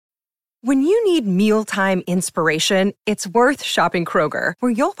When you need mealtime inspiration, it's worth shopping Kroger,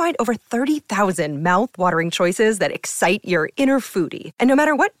 where you'll find over 30,000 mouth-watering choices that excite your inner foodie. And no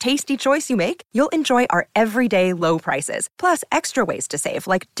matter what tasty choice you make, you'll enjoy our everyday low prices, plus extra ways to save,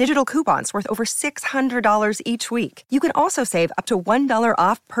 like digital coupons worth over $600 each week. You can also save up to $1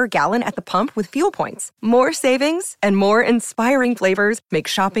 off per gallon at the pump with fuel points. More savings and more inspiring flavors make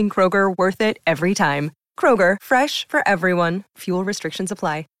shopping Kroger worth it every time. Kroger, fresh for everyone. Fuel restrictions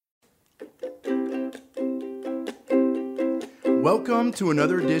apply. Welcome to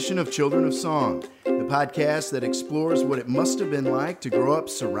another edition of Children of Song, the podcast that explores what it must have been like to grow up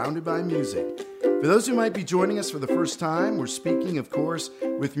surrounded by music. For those who might be joining us for the first time, we're speaking, of course,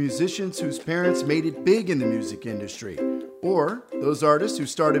 with musicians whose parents made it big in the music industry, or those artists who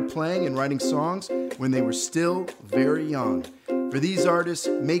started playing and writing songs when they were still very young. For these artists,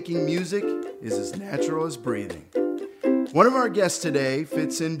 making music is as natural as breathing. One of our guests today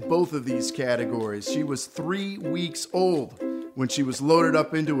fits in both of these categories. She was 3 weeks old when she was loaded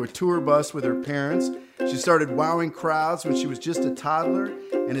up into a tour bus with her parents. She started wowing crowds when she was just a toddler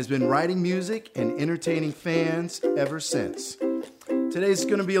and has been writing music and entertaining fans ever since. Today's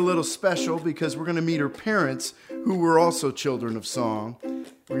going to be a little special because we're going to meet her parents, who were also children of song.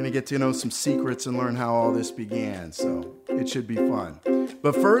 We're going to get to know some secrets and learn how all this began, so it should be fun.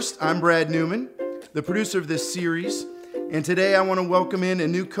 But first, I'm Brad Newman, the producer of this series. And today I want to welcome in a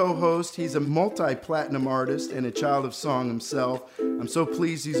new co-host. He's a multi-platinum artist and a child of song himself. I'm so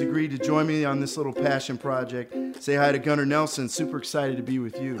pleased he's agreed to join me on this little passion project. Say hi to Gunnar Nelson. Super excited to be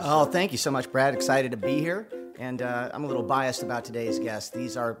with you. Oh, thank you so much, Brad. Excited to be here. And I'm a little biased about today's guests.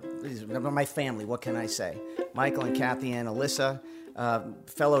 These are my family. What can I say? Michael and Kathy and Alyssa,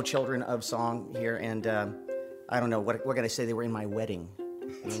 fellow children of song here. And I don't know, what can I say? They were in my wedding.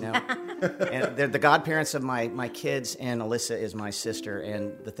 You know, and they're the godparents of my kids, and Alyssa is my sister.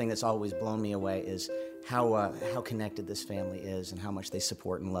 And the thing that's always blown me away is how connected this family is, and how much they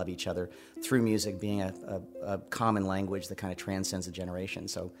support and love each other through music being a common language that kind of transcends a generation.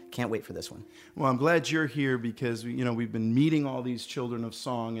 So can't wait for this one. Well, I'm glad you're here because we've been meeting all these children of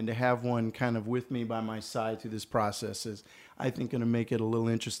song, and to have one kind of with me by my side through this process is, I think, going to make it a little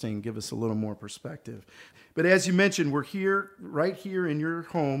interesting, give us a little more perspective. But as you mentioned, we're here, right here in your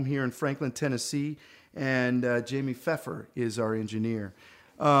home here in Franklin, Tennessee, and Jamie Pfeffer is our engineer.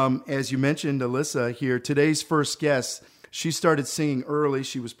 As you mentioned, Alyssa here, today's first guest, she started singing early.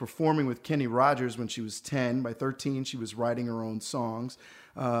 She was performing with Kenny Rogers when she was 10. By 13, she was writing her own songs.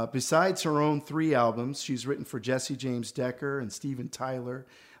 Besides her own 3 albums, she's written for Jesse James Decker and Steven Tyler,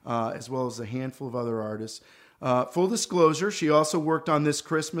 as well as a handful of other artists. Full disclosure, she also worked on This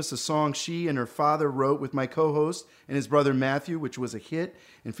Christmas, a song she and her father wrote with my co-host and his brother Matthew, which was a hit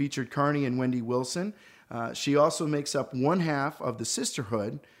and featured Carney and Wendy Wilson. She also makes up one half of the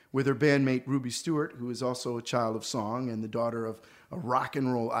Sisterhood with her bandmate Ruby Stewart, who is also a child of song and the daughter of a rock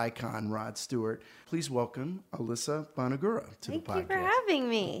and roll icon, Rod Stewart. Please welcome Alyssa Bonagura to the podcast. Thank you for having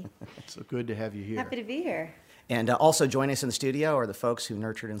me. So good to have you here. Happy to be here. And also joining us in the studio are the folks who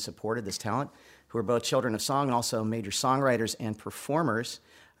nurtured and supported this talent, who are both children of song and also major songwriters and performers.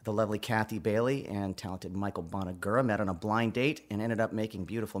 The lovely Kathy Baillie and talented Michael Bonagura met on a blind date and ended up making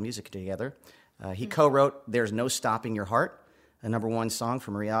beautiful music together. He co-wrote There's No Stopping Your Heart, a #1 song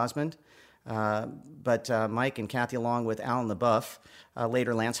for Marie Osmond. But Mike and Kathy, along with Alan LaBeouf,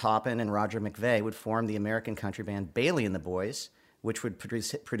 later Lance Hoppin and Roger McVeigh, would form the American country band Baillie and the Boys, which would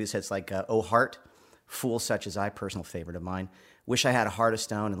produce hits like Oh Heart, Fool Such As I, personal favorite of mine, Wish I Had a Heart of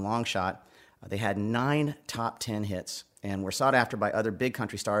Stone, and Long Shot. They had 9 top 10 hits and were sought after by other big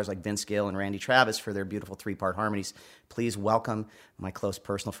country stars like Vince Gill and Randy Travis for their beautiful 3-part harmonies. Please welcome my close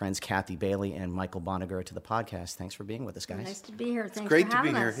personal friends Kathy Baillie and Michael Bonagura to the podcast. Thanks for being with us, guys. Nice to be here. Thanks Great for to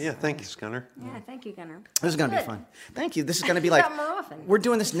having be here. us. Yeah, thank you, Gunnar. Yeah, thank you, Gunnar. This is going to be fun. Thank you. This is going to be like, Come more often. we're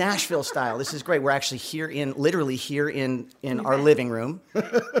doing this Nashville style. This is great. We're actually literally here in our living room.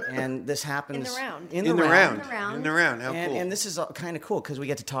 And this happens In the round. In the round. How cool. And this is kind of cool because we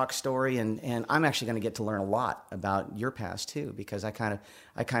get to talk story, and I'm actually going to get to learn a lot about your past too, because I kind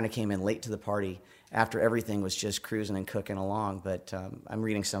of came in late to the party after everything was just cruising and cooking along. But I'm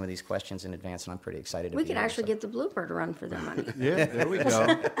reading some of these questions in advance, and I'm pretty excited to We be could here, actually so. get the Blooper to run for their money. Yeah, there we go.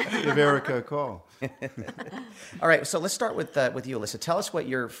 Give Erica a call. All right, so let's start with you, Alyssa. Tell us what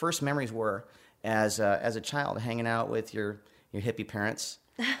your first memories were as a child, hanging out with your hippie parents,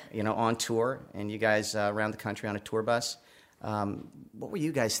 on tour, and you guys around the country on a tour bus. What were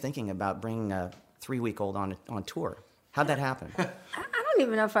you guys thinking about bringing a 3-week-old on tour? How'd that happen? I don't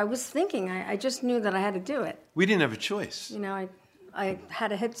even know if I was thinking. I just knew that I had to do it. We didn't have a choice. I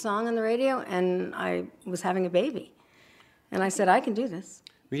had a hit song on the radio, and I was having a baby. And I said, I can do this.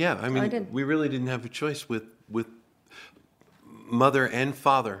 Yeah, I mean, we really didn't have a choice with mother and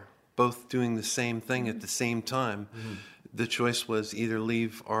father both doing the same thing at the same time. Mm-hmm. The choice was either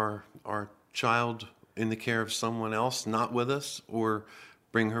leave our child in the care of someone else, not with us, or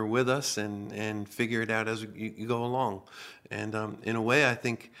bring her with us and figure it out as you go along. And in a way, I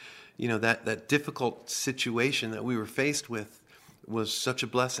think, that difficult situation that we were faced with was such a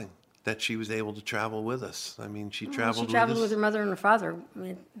blessing that she was able to travel with us. I mean, she traveled with her mother and her father. I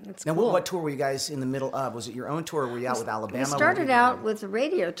mean, that's now, cool. what tour were you guys in the middle of? Was it your own tour, or were you out with Alabama? We started out with a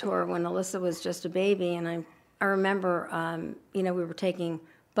radio tour when Alyssa was just a baby, and I remember, we were taking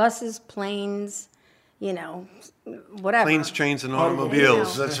buses, planes, whatever. Planes, trains, and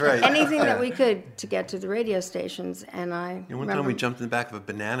automobiles. That's right. Anything that we could to get to the radio stations. And one time we jumped in the back of a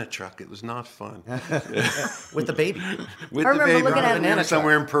banana truck. It was not fun. With the baby. With the baby. Looking at banana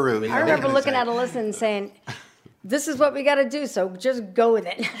somewhere in Peru. I remember looking at Alyssa and saying, "This is what we got to do. So just go with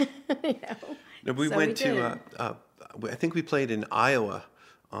it." No, we went to. I think we played in Iowa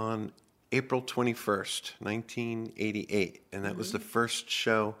on April 21st, 1988, and that was the first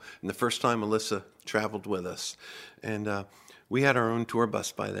show and the first time Alyssa traveled with us. And we had our own tour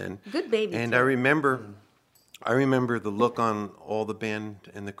bus by then. Good baby. And too. I remember the look on all the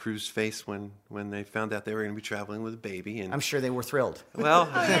band and the crew's face when they found out they were going to be traveling with a baby. And I'm sure they were thrilled. Well,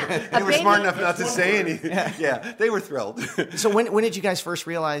 they were smart enough not to say anything. Yeah, they were thrilled. So when did you guys first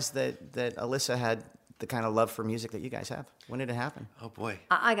realize that Alyssa had the kind of love for music that you guys have? When did it happen? Oh boy.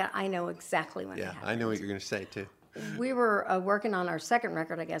 I know exactly when it happened. Yeah, I know what you're going to say too. We were working on our second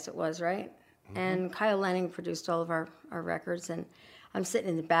record, I guess it was, right? Mm-hmm. And Kyle Lanning produced all of our records, and I'm sitting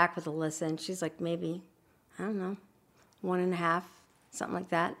in the back with Alyssa, and she's like maybe, I don't know, 1.5, something like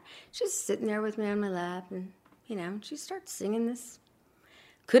that. She's sitting there with me on my lap, and she starts singing this.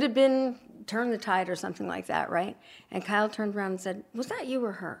 Could have been Turn the Tide or something like that, right? And Kyle turned around and said, "Was that you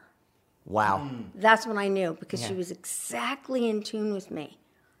or her?" Wow. That's when I knew, because she was exactly in tune with me.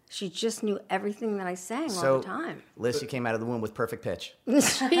 She just knew everything that I sang all the time. Liz, you came out of the womb with perfect pitch.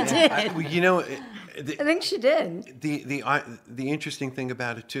 She did. I think she did. The interesting thing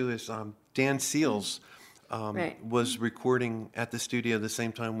about it too is Dan Seals was recording at the studio the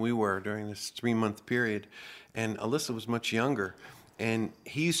same time we were during this 3-month period, and Alyssa was much younger, and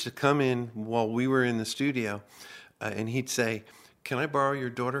he used to come in while we were in the studio, and he'd say, "Can I borrow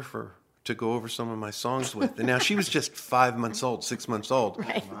your daughter to go over some of my songs with?" And now she was just 5 months old, 6 months old.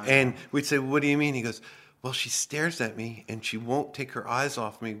 Right. And we'd say, "What do you mean?" He goes, "Well, she stares at me and she won't take her eyes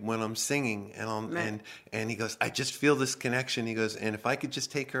off me when I'm singing." And he goes, "I just feel this connection." He goes, "And if I could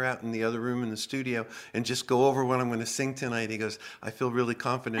just take her out in the other room in the studio and just go over what I'm going to sing tonight," he goes, "I feel really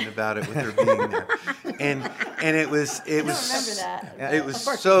confident about it with her being there." And it was I don't remember that. It was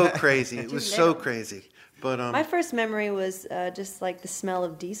so crazy. It was so crazy. But my first memory was just like the smell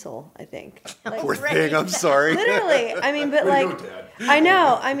of diesel, I think. Like, poor thing, I'm sorry. Literally. I mean, but like, I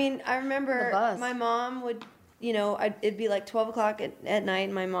know. I mean, I remember my mom would, it'd be like 12 o'clock at night,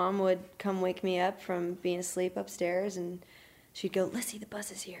 and my mom would come wake me up from being asleep upstairs, and she'd go, "Lissy, the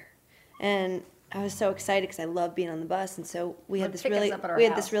bus is here." And I was so excited because I love being on the bus, and so we had this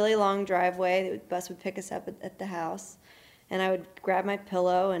really long driveway. The bus would pick us up at the house. And I would grab my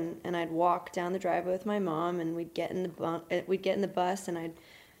pillow and I'd walk down the driveway with my mom, and we'd get in the bus, and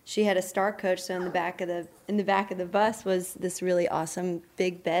she had a Star Coach, so in the back of the bus was this really awesome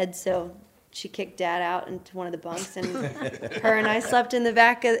big bed. So she kicked Dad out into one of the bunks, and her and I slept in the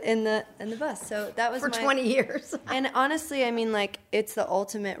back in the bus. So that was for 20 years. And honestly, I mean, like, it's the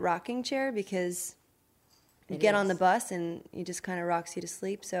ultimate rocking chair, because you get on the bus and it just kind of rocks you to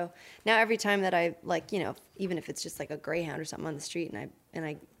sleep. So now every time that I, like, even if it's just like a Greyhound or something on the street,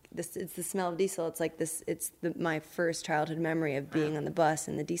 it's the smell of diesel. It's like this. It's my first childhood memory of being on the bus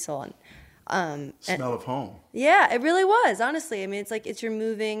and the diesel and smell of home. Yeah, it really was. Honestly, I mean, it's like it's your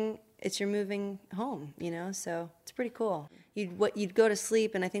moving home. So it's pretty cool. You'd go to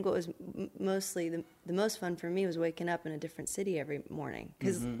sleep, and I think what was mostly the most fun for me was waking up in a different city every morning,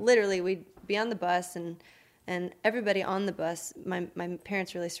 because literally we'd be on the bus and everybody on the bus, my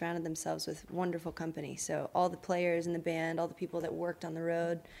parents really surrounded themselves with wonderful company. So all the players in the band, all the people that worked on the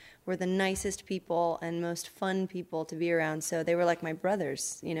road were the nicest people and most fun people to be around. So they were like my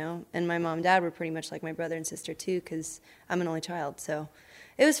brothers, and my mom and dad were pretty much like my brother and sister too, because I'm an only child. So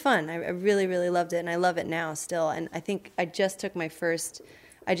it was fun. I really, really loved it, and I love it now still. And I think I just had my first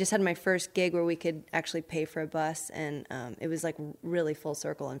gig where we could actually pay for a bus, and it was like really full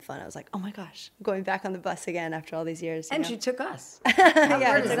circle and fun. I was like, oh my gosh, I'm going back on the bus again after all these years. And she took us.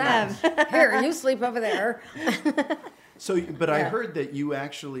 Yeah, I took them. Here, you sleep over there. So, but I heard that you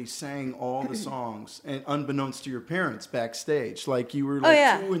actually sang all the songs, and unbeknownst to your parents, backstage. Like you were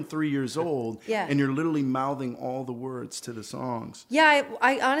like 2 and 3 years old, and you're literally mouthing all the words to the songs. Yeah,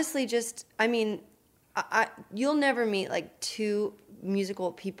 I honestly just, I mean, you'll never meet like two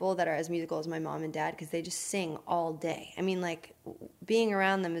musical people that are as musical as my mom and dad because they just sing all day. I mean, like being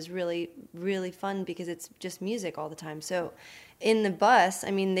around them is really, really fun because it's just music all the time. So in the bus, I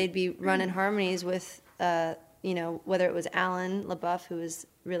mean, they'd be running harmonies with, you know, whether it was Alan LaBeouf, who was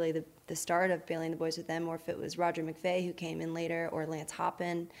really the start of Baillie and the Boys with Them, or if it was Roger McVeigh, who came in later, or Lance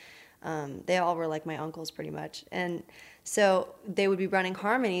Hoppin. They all were like my uncles pretty much. And so they would be running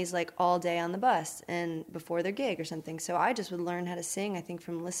harmonies like all day on the bus and before their gig or something. So I just would learn how to sing, I think,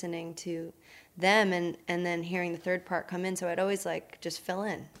 from listening to them and then hearing the third part come in. So I'd always like just fill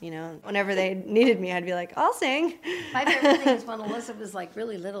in, you know. Whenever they needed me, I'd be like, I'll sing. My favorite thing is when Alyssa was like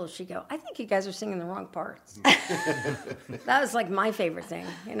really little, she'd go, I think you guys are singing the wrong parts. That was like my favorite thing.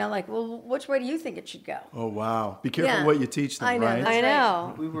 You know, like, well, which way do you think it should go? Oh, wow. Be careful what you teach them, I know, right? I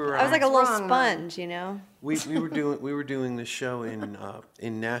know. We were. I was like a little wrong, sponge, you know. We were doing the show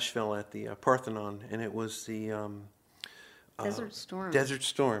in Nashville at the Parthenon, and it was the Desert Storm. Desert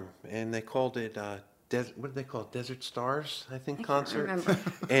Storm, and they called it what did they call it? Desert Stars, I think concert. I remember.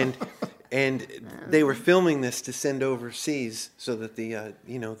 and they were filming this to send overseas so that the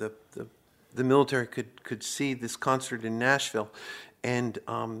military could see this concert in Nashville, and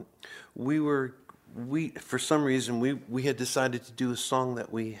we for some reason we had decided to do a song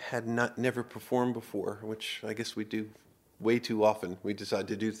that we had never performed before, which I guess we do way too often. We decide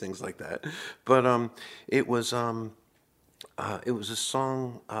to do things like that, but it was a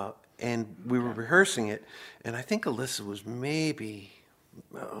song, and we were rehearsing it, and I think Alyssa was maybe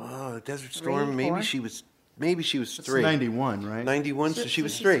Desert Storm. Maybe she was 3. 91, right? 91, so she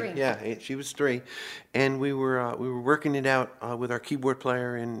was 3. Yeah, she was 3, and we were working it out with our keyboard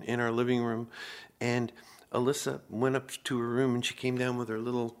player in our living room, and Alyssa went up to her room and she came down with her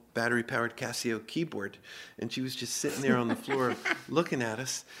little battery-powered Casio keyboard, and she was just sitting there on the floor looking at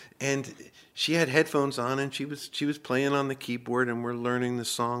us, and she had headphones on and she was playing on the keyboard, and we're learning the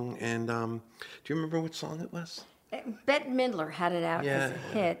song. And do you remember what song it was? Bette Midler had it out as a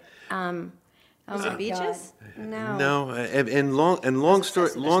hit. Was it Beaches? God. No, and long story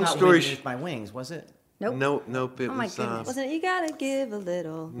Beneath My Wings, was it? Nope. Nope. It Oh my was. goodness. Wasn't it You Gotta Give a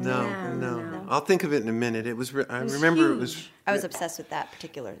Little? No. I'll think of it in a minute. It was. I was remember huge. it was. I was obsessed with that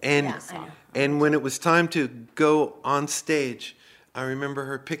particular I know. And when it was time to go on stage, I remember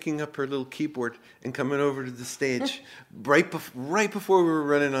her picking up her little keyboard and coming over to the stage. right before we were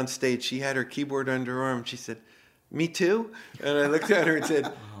running on stage, she had her keyboard under her arm. She said, "Me too?" And I looked at her and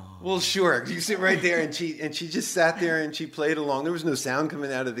said, "Well, sure. You sit right there." And she just sat there and she played along. There was no sound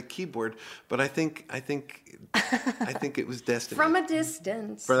coming out of the keyboard, but I think it was destiny. From a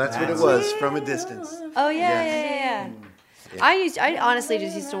distance. That's what it was. From a distance. Oh yeah. I honestly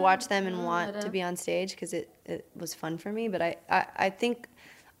just used to watch them and want to be on stage because it was fun for me. But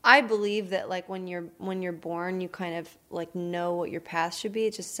I believe that like when you're born, you kind of like know what your path should be.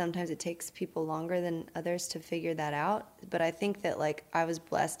 It's just sometimes it takes people longer than others to figure that out. But I think that like I was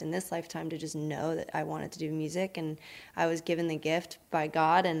blessed in this lifetime to just know that I wanted to do music, and I was given the gift by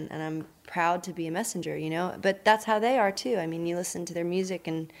God, and I'm proud to be a messenger, you know. But that's how they are too. I mean, you listen to their music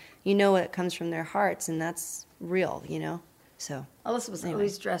and you know what comes from their hearts, and that's real, you know. So Alyssa was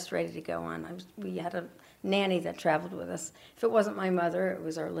always dressed ready to go on. We had a nanny that traveled with us. If it wasn't my mother, it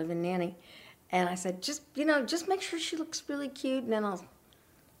was our live-in nanny. And I said, just make sure she looks really cute, and then I'll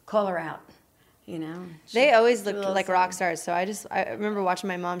call her out, you know. They always looked like rock stars. So I remember watching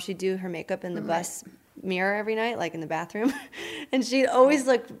my mom. She'd do her makeup in the bus mirror every night, like in the bathroom. And she'd always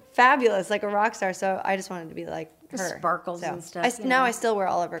look fabulous, like a rock star. So I just wanted to be like her. Sparkles and stuff. Now I still wear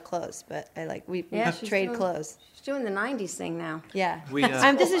all of her clothes, but we trade clothes. She's doing the 90s thing now. Yeah.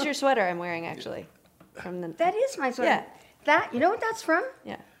 This is your sweater I'm wearing, actually. That is my sweater. Yeah. You know what that's from?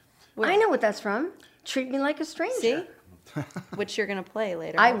 Yeah. I know what that's from. Treat Me Like a Stranger. See? Which you're going to play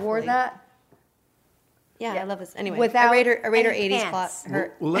later. I wore that. Yeah, I love this. Anyway, Without I rate her 80s pants.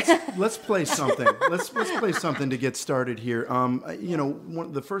 plot. Well, let's play something. Let's play something to get started here.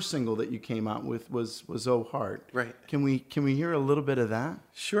 The first single that you came out with was "Oh Heart." Right. Can we hear a little bit of that?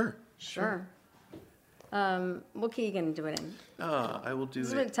 Sure. What key are you going to do it in? I will do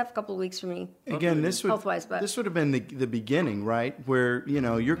This it. has been a tough couple of weeks for me. Again, this would have been the beginning, right? Where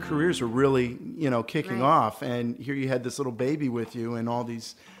your careers were really kicking off, and here you had this little baby with you and all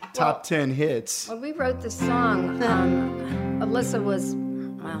these top 10 hits. When we wrote this song, Alyssa was,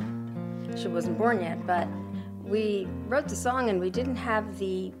 she wasn't born yet, but we wrote the song and we didn't have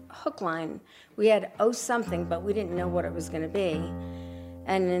the hook line. We had "Oh something," but we didn't know what it was going to be.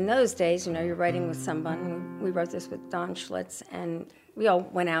 And in those days, you know, you're writing with someone. We wrote this with Don Schlitz, and we all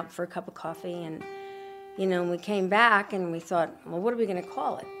went out for a cup of coffee, and, you know, we came back and we thought, well, what are we going to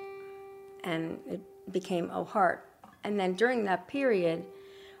call it? And it became Oh Heart. And then during that period,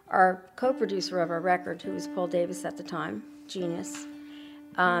 our co-producer of our record, who was Paul Davis at the time, genius,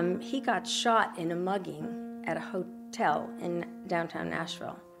 he got shot in a mugging at a hotel in downtown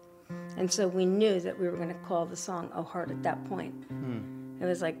Nashville. And so we knew that we were going to call the song Oh Heart at that point. It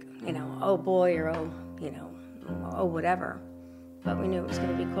was like, you know, oh boy, or oh, you know, oh whatever. But we knew it was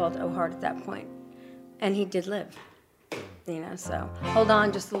going to be called Oh Heart at that point. And he did live, you know, so hold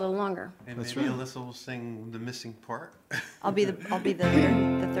on just a little longer. And maybe Alyssa will sing the missing part. I'll be the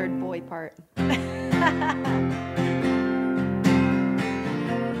third boy part.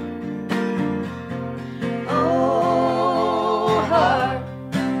 Oh, heart,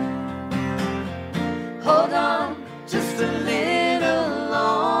 hold on just a little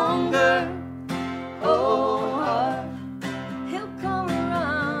longer. Oh, heart, he'll come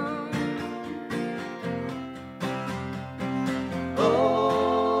around.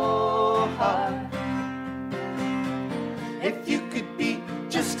 Oh, heart, if you could be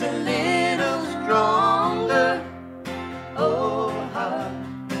just a little stronger. Oh, heart,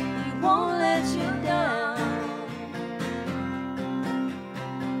 he won't let you down.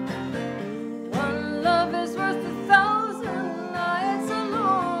 One love is worth 1,000 nights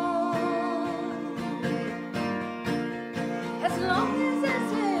alone. As long as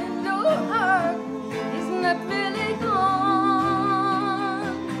it's in your heart, it's not really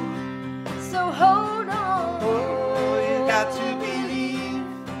gone. So hold on. Oh, you got to believe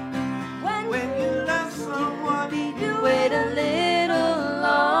When you love someone. you wait a little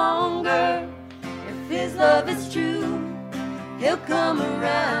longer. If his love is true, he'll come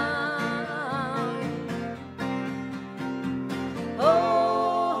around.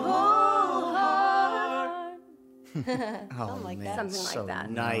 Oh, heart. Oh, like man, that. Something like so that.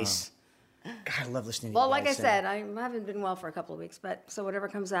 nice. God, I love listening to Well, you like I guys sing. said, I haven't been well for a couple of weeks, but so whatever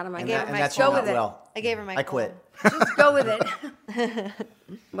comes out of my And, gave that, her and my that's phone. not Go with it. well. I gave her my I quit. just go with it.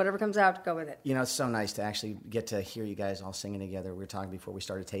 Whatever comes out, go with it. You know, it's so nice to actually get to hear you guys all singing together. We were talking before we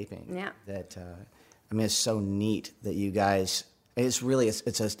started taping. Yeah. That I mean, it's so neat that you guys. It's really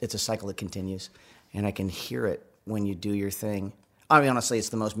it's a cycle that continues, and I can hear it when you do your thing. I mean, honestly, it's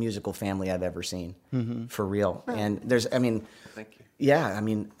the most musical family I've ever seen, for real. And there's, I mean, Thank you. yeah, I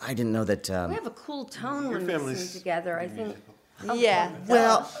mean, I didn't know that. We have a cool tone when we family's sing together. I think. Yeah.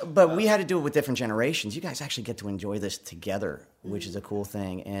 Well, but we had to do it with different generations. You guys actually get to enjoy this together, which is a cool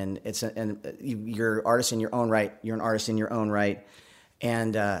thing. And you're artists in your own right. You're an artist in your own right.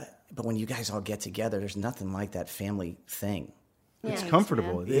 And but when you guys all get together, there's nothing like that family thing. It's Yeah.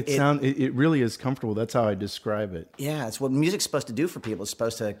 comfortable. man. It really is comfortable. That's how I describe it. Yeah, it's what music's supposed to do for people. It's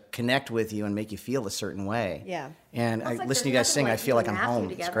supposed to connect with you and make you feel a certain way. Yeah. And Well, it's like listen to you there's guys sing, nothing I like feel like you I'm and Matthew home.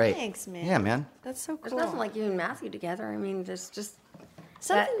 It's together. great. Thanks, man. Yeah, man. That's so There's cool. nothing like you and Matthew together. I mean, there's just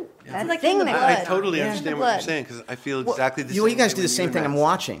Something that like thing in the that blood. I totally Yeah. understand The what you're blood. saying because I feel exactly the you, same. you guys way do the when same and thing. I'm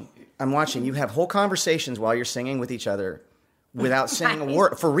Matt watching. You have whole conversations while you're singing with each other without saying a Right.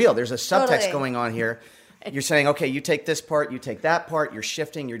 word. For real, there's a subtext Totally. going on here. You're saying, okay, you take this part, you take that part, you're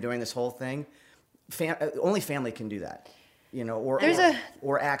shifting, you're doing this whole thing. Only family can do that. You know,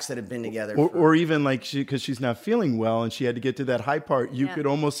 or acts that have been together. Or even like because she's not feeling well and she had to get to that high part, you Yeah. could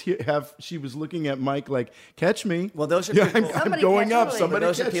almost she was looking at Mike like, catch me. Well, those are yeah, people- I'm Somebody going catch up. me. Somebody But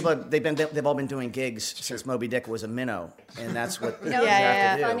those are catch people. me. They've all been doing gigs since Moby Dick was a minnow, and that's what you No,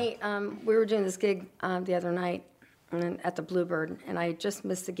 have to do. funny. We were doing this gig the other night at the Bluebird, and I just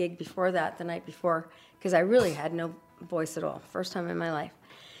missed the gig before that, the night before, because I really had no voice at all. First time in my life.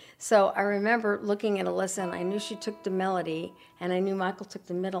 So I remember looking at Alyssa, and I knew she took the melody, and I knew Michael took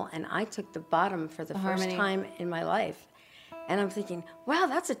the middle, and I took the bottom for the first harmony. time in my life. And I'm thinking, wow,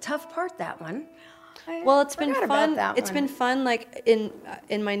 that's a tough part, that one. I Well, it's been forgot about fun. that It's one. been fun, like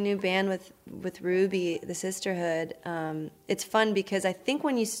in my new band with Ruby, the Sisterhood. It's fun because I think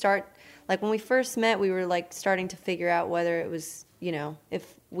when you start, like when we first met, we were like starting to figure out whether it was, you know,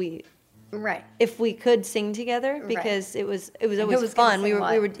 if we could sing together because it was always was gonna fun. We sing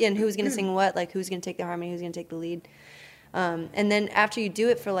were what? and who was going to sing what, like who's going to take the harmony, who's going to take the lead. And then after you do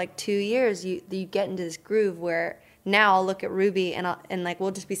it for like 2 years, you get into this groove where now I'll look at Ruby and like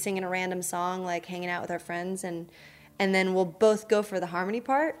we'll just be singing a random song, like hanging out with our friends, and then we'll both go for the harmony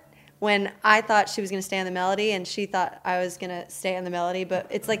part. When I thought she was going to stay on the melody and she thought I was going to stay on the melody, but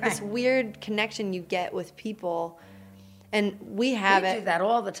it's like this weird connection you get with people. And we have We do that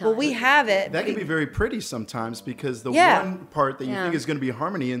all the time. Well, we have it. That can be very pretty sometimes because the Yeah. one part that you Yeah. think is going to be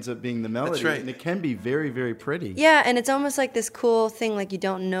harmony ends up being the melody. That's right. And it can be very, very pretty. Yeah, and it's almost like this cool thing, like you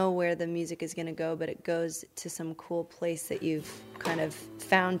don't know where the music is going to go, but it goes to some cool place that you've kind of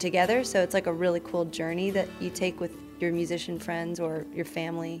found together. So it's like a really cool journey that you take with your musician friends or your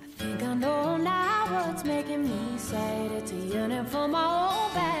family. Think I know now what's making me sad. It's a yearning for my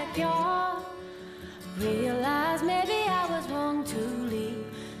old backyard. Realize maybe I was wrong to leave.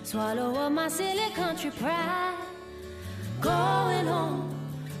 Swallow up my silly country pride. Going home,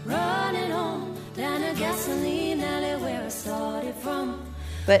 running home, down a gasoline alley where I started from.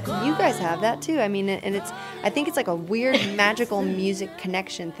 But you guys have that too. I mean, and I think it's like a weird magical music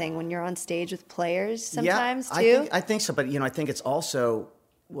connection thing when you're on stage with players sometimes too. I think so, but I think it's also,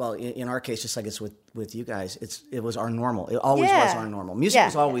 well, in our case, just like it's with you guys, it was our normal. It always was our normal. Music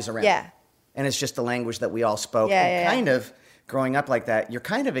was always around. Yeah. And it's just the language that we all spoke. Yeah, and yeah, kind of growing up like that, you're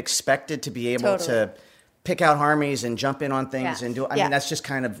kind of expected to be able Totally. to pick out harmonies and jump in on things Yes. and do. I Yeah. mean, that's just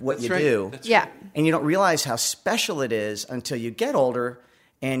kind of what That's you right. do. That's Yeah. right. And you don't realize how special it is until you get older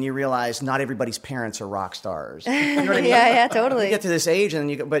and you realize not everybody's parents are rock stars. You know what I mean? Yeah, totally. You get to this age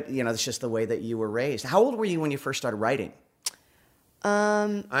and but it's just the way that you were raised. How old were you when you first started writing?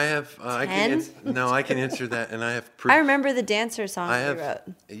 I have. I 10? I can answer that, and I have proof. I remember the dancer song I that have. you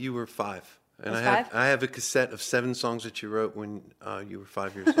wrote. You were 5, and was I have. 5? I have a cassette of 7 songs that you wrote when you were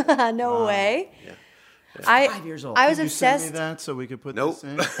 5 years old. No way. Yeah. 5 years old. I was Could you send obsessed. me that so we could put Nope. this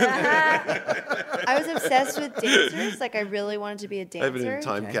in? I was obsessed with dancers. Like I really wanted to be a I have it in dancer. a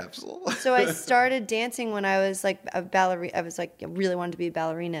time capsule. So I started dancing when I was like a ballerina. I was like really wanted to be a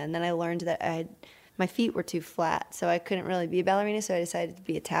ballerina, and then I learned that my feet were too flat, so I couldn't really be a ballerina. So I decided to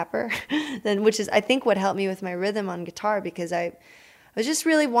be a tapper, which is I think what helped me with my rhythm on guitar because I just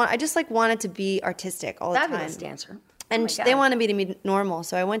really wanted to be artistic all the Fabulous time. dancer. And Oh my they God. wanted me to be normal,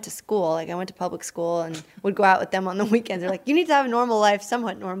 so I went to school. Like I went to public school and would go out with them on the weekends. They're like, "You need to have a normal life,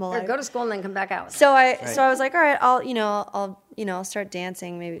 somewhat normal Or life." go to school and then come back out. So I was like, all right, I'll start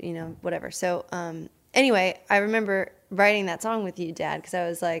dancing, maybe whatever. So anyway, I remember writing that song with you, Dad, because I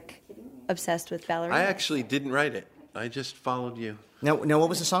was like obsessed with ballerina. I actually didn't write it. I just followed you. No, what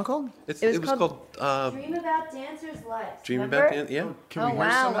was the song called? It was was called called Dream About Dancers' Lives. Dream Remember? About Dance. Yeah. Can Oh, we hear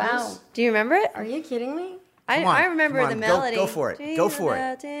wow, some of wow. this? Do you remember it? Are you kidding me? Come on, I remember come the on, melody. go for it. Dream Go for it.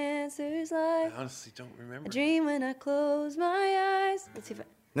 about dancers' lives. I honestly don't remember. I dream when I close my eyes. Let's see if I...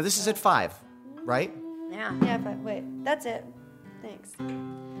 Now this is at 5, right? Yeah. Yeah, if I... Wait, that's it. Thanks.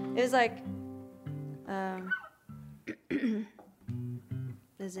 It was like...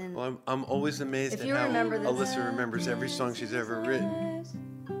 as in... Well, I'm always amazed If at you how remember this- Alyssa remembers every song she's ever written.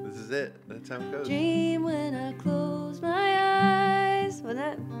 This is it. That's how it goes. Dream when I close my eyes. Wasn't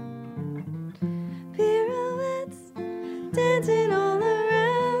that? Pirouettes dancing all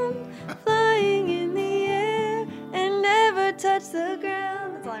around, flying in the air and never touch the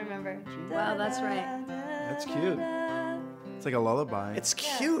ground. That's all I remember. Wow, that's right. That's cute. It's like a lullaby. It's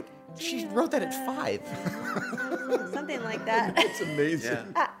cute. She wrote that at 5. Something like that. It's amazing.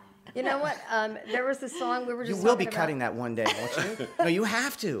 Yeah. You know what? There was this song we were You just will be talking cutting about. that one day, won't you? No, you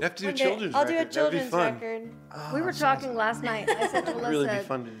have to. You have to do a One day, children's I'll record. do a That'd be children's fun. record. We were talking last night. I said to Alyssa, Really be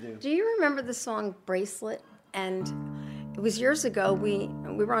fun to do. you remember the song Bracelet? And it was years ago. We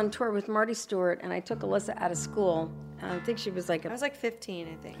were on tour with Marty Stewart, and I took Alyssa out of school. And I think she was like I was like 15,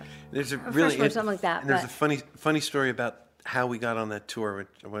 I think. There's a freshman or something like that, And there's but- a funny story about how we got on that tour, which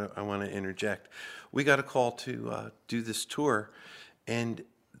I want to interject. We got a call to do this tour, and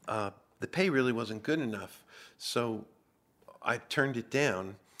the pay really wasn't good enough. So I turned it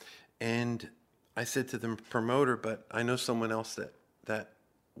down, and I said to the promoter, but I know someone else that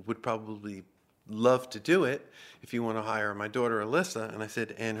would probably love to do it if you want to hire my daughter Alyssa. And I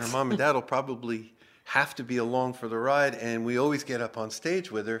said, and her mom and dad will probably have to be along for the ride, and we always get up on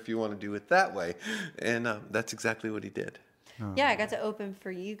stage with her if you want to do it that way. And that's exactly what he did. Yeah, I got to open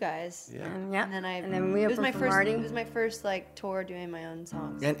for you guys. Yeah. And yeah. And then we it was opened my for first. Marty. It was my first like tour doing my own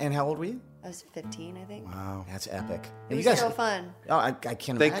songs. And how old were you? I was 15, I think. Wow, that's epic. It was you guys, so fun. Oh, I can't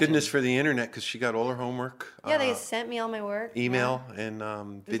imagine. Thank goodness for the internet, because she got all her homework. Yeah, they sent me all my work. Email and was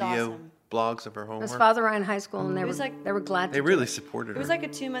video awesome. blogs of her It homework. was Father Ryan High School, and they was were like- they were glad to They do really it. supported It her. was like a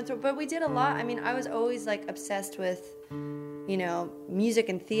 2-month tour, but we did a lot. I mean, I was always like obsessed with, music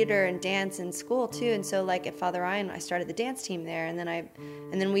and theater and dance in school too. And so like at Father Ryan, I started the dance team there, and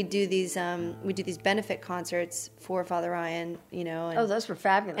then we do these benefit concerts for Father Ryan, and, those were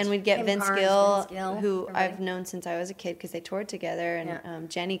fabulous. and we'd get Kim Vince Carnes, Gill, Vince Gill, who everybody. I've known since I was a kid because they toured together, and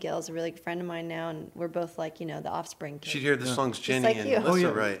Jenny Gill's a really good friend of mine now, and we're both like the Offspring kids. She'd hear the songs Jenny like and you.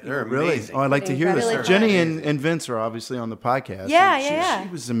 Alyssa write. They're Really? amazing. Oh, I'd like to hear this. Really Jenny fun. and Vince are obviously on the podcast. Yeah, and yeah. She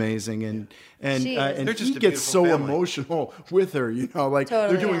was amazing, and She is. and They're just he a gets so beautiful family. emotional with her. Like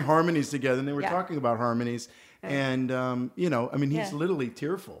Totally, they're doing yeah. harmonies together, and they were Yeah. talking about harmonies, and he's Yeah. literally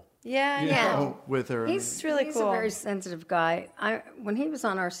tearful. Yeah, you yeah. know, with her. He's really he's cool. a very sensitive guy. When he was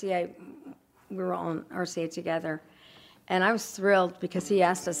on RCA, we were on RCA together, and I was thrilled because he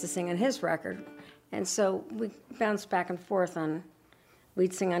asked us to sing on his record, and so we bounced back and forth on.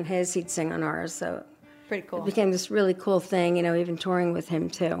 We'd sing on his, he'd sing on ours. So Pretty cool. it became this really cool thing. Even touring with him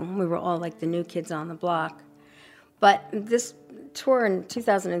too. We were all like the new kids on the block. But this tour in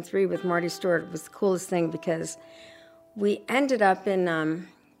 2003 with Marty Stewart was the coolest thing because we ended up in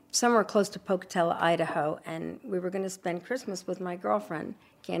somewhere close to Pocatello, Idaho, and we were going to spend Christmas with my girlfriend,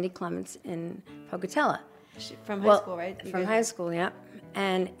 Candy Clements, in Pocatello. From high school, right? From high school, yeah.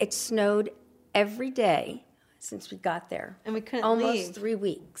 And it snowed every day since we got there. And we couldn't almost leave. 3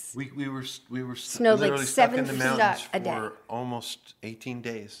 weeks. We were Snowed like literally stuck in 7 the feet mountains a day. for almost 18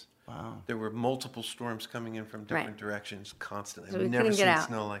 days. Wow. There were multiple storms coming in from different Right. directions constantly. So We've we never couldn't seen get out.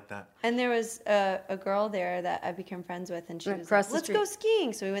 snow like that. And there was a girl there that I became friends with, and she was Across like, the let's street. go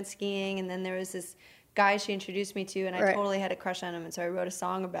skiing. So we went skiing, and then there was this guy she introduced me to, and I Right. totally had a crush on him, and so I wrote a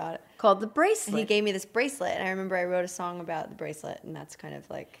song about it. Called The And Bracelet. he gave me this bracelet, and I remember I wrote a song about the bracelet, and that's kind of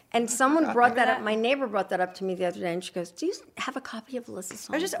like... And someone brought that up. My neighbor brought that up to me the other day, and she goes, "Do you have a copy of Alyssa's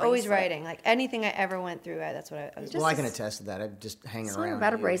song?" I was just always Bracelet?" writing. Like, anything I ever went through, that's what I was Well, I can attest to that. I'm just hanging Song around.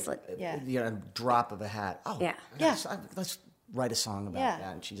 about a you. bracelet. Yeah. A drop of a hat. Oh, Yeah. Let's write a song about Yeah.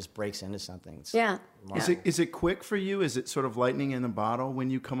 that. And she just breaks into something. It's Yeah. Is it quick for you? Is it sort of lightning in the bottle when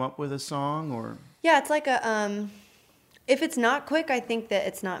you come up with a song, or? Yeah, it's like a... if it's not quick, I think that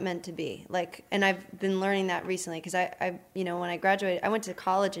it's not meant to be. Like, and I've been learning that recently because I when I graduated, I went to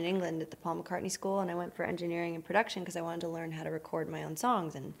college in England at the Paul McCartney School, and I went for engineering and production because I wanted to learn how to record my own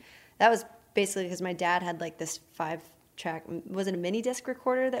songs. And that was basically because my dad had like this 5-track, was it a mini disc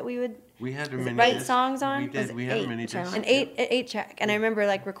recorder that we would We had a was it mini write disc. songs on? We Was did. it We had a 8 mini disc. channel? an 8-track, and I remember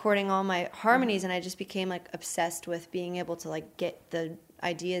like recording all my harmonies, and I just became like obsessed with being able to like get the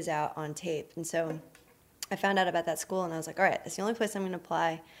ideas out on tape. And so I found out about that school, and I was like, all right, that's the only place I'm going to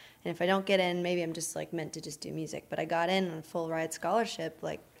apply, and if I don't get in, maybe I'm just like meant to just do music. But I got in on a full ride scholarship.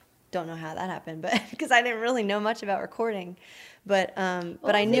 Like, don't know how that happened, but because I didn't really know much about recording, but I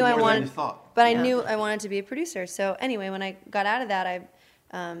knew I more than wanted, you thought. but I knew I wanted to be a producer. So anyway, when I got out of that,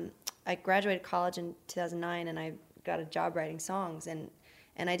 I graduated college in 2009, and I got a job writing songs, and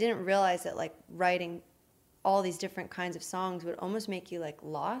I didn't realize that like writing all these different kinds of songs would almost make you like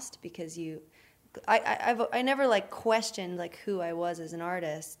lost, because I never like questioned like who I was as an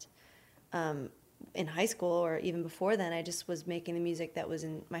artist in high school or even before then. I just was making the music that was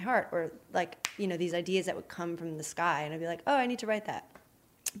in my heart, or like these ideas that would come from the sky, and I'd be like, oh, I need to write that.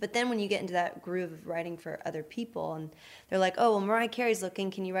 But then when you get into that groove of writing for other people, and they're like, oh, well, Mariah Carey's looking,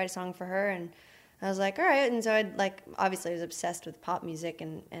 can you write a song for her? And I was like, all right. And so I'd like, obviously I was obsessed with pop music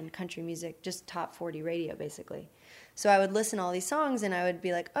and country music, just top 40 radio basically. So I would listen to all these songs, and I would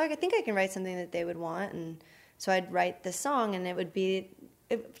be like, oh, I think I can write something that they would want. And so I'd write this song, and it would be,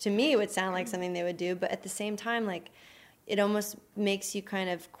 to me, it would sound like something they would do. But at the same time, like, it almost makes you kind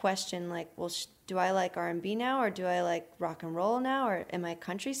of question, like, well, do I like R&B now, or do I like rock and roll now, or am I a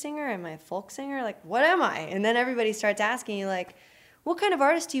country singer, am I a folk singer, like, what am I? And then everybody starts asking you, like, what kind of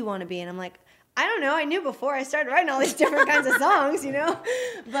artist do you want to be? And I'm like, I don't know. I knew before I started writing all these different kinds of songs,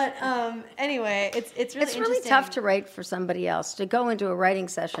 But anyway, it's really tough to write for somebody else, to go into a writing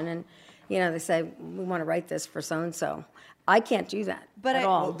session and, they say, we want to write this for so-and-so. I can't do that at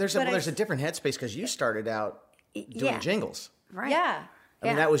all. Well, there's a different headspace, because you started out doing jingles. Right. Yeah. I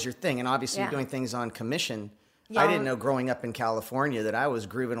mean, that was your thing, and obviously Yeah. you're doing things on commission. Yeah. I didn't know growing up in California that I was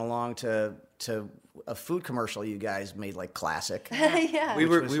grooving along to a food commercial you guys made, like Classic. Yeah. We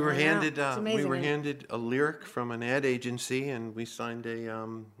were handed It's amazing. handed a lyric from an ad agency, and we signed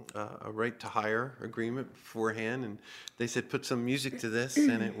a right to hire agreement beforehand, and they said put some music to this,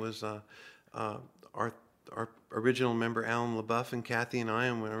 and it was our original member Alan LaBeouf and Kathy and I,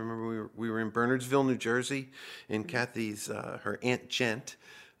 and I remember we were in Bernardsville, New Jersey, and Kathy's her aunt Gent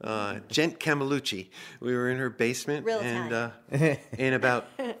Camelucci. We were in her basement, Real and in about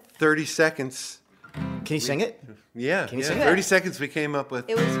 30 seconds. Can you sing it? Yeah, you sing it? 30 seconds we came up with.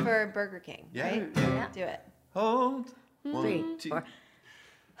 It was for Burger King, Yeah. right? Yeah. Do it. Hold 3, 4.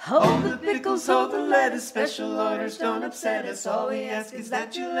 Hold the pickles, hold the lettuce, special orders don't upset us. All we ask is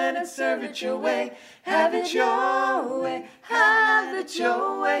that you let us serve it your way. Have it your way, have it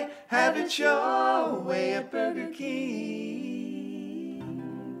your way, have it your way at Burger King.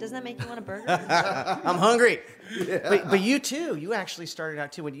 Doesn't that make you want a burger? I'm hungry. Yeah. But you too. You actually started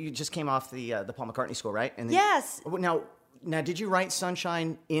out too when you just came off the Paul McCartney school, right? And then, Yes. Now, did you write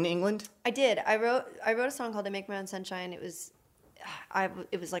Sunshine in England? I did. I wrote a song called "I Make My Own Sunshine." It was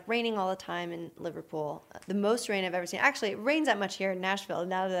like raining all the time in Liverpool. The most rain I've ever seen. Actually, it rains that much here in Nashville.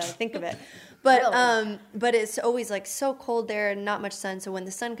 Now that I think of it, but Really? But it's always like so cold there and not much sun. So when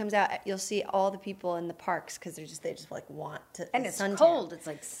the sun comes out, you'll see all the people in the parks because they just like want to. And it's suntan. cold. It's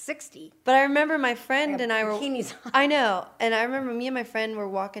like 60. But I remember my friend They have and I were. bikinis on. I know, and I remember me and my friend were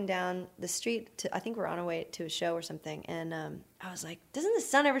walking down the street. I think we're on our way to a show or something, and I was like, "Doesn't the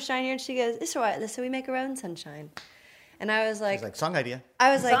sun ever shine here?" And she goes, "It's all right. So we make our own sunshine." And I was like, Song idea.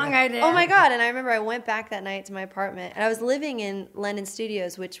 I was like, Song idea. oh my God. And I remember I went back that night to my apartment and I was living in Lennon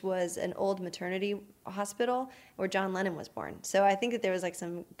Studios, which was an old maternity hospital where John Lennon was born. So I think that there was like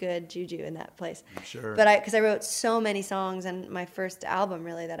some good juju in that place. Sure. But because I wrote so many songs and my first album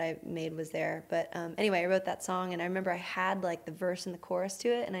really that I made was there. But anyway, I wrote that song and I remember I had like the verse and the chorus to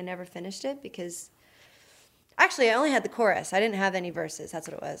it and I never finished it because actually I only had the chorus. I didn't have any verses. That's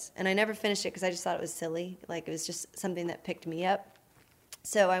what it was. And I never finished it because I just thought it was silly. Like it was just something that picked me up.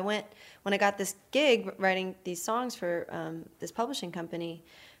 So I went, when I got this gig writing these songs for this publishing company,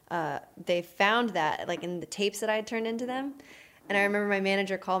 they found that like in the tapes that I had turned into them. And I remember my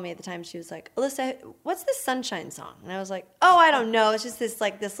manager called me at the time. She was like, Alyssa, what's this Sunshine song? And I was like, oh, I don't know. It's just this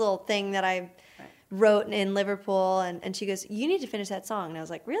little thing that I wrote in Liverpool. And she goes, you need to finish that song. And I was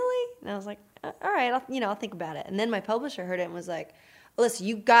like, really? And I was like, all right, I'll think about it. And then my publisher heard it and was like, Alyssa,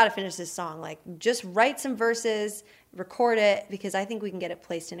 you got to finish this song. Like, just write some verses, record it, because I think we can get it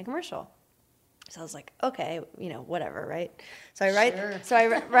placed in a commercial. So I was like, okay, whatever, right? So I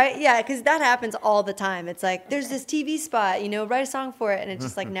write, yeah, because that happens all the time. It's like, there's this TV spot, write a song for it, and it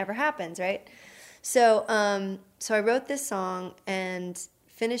just like never happens, right? So, so I wrote this song and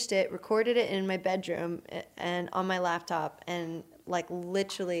finished it, recorded it in my bedroom and on my laptop, and like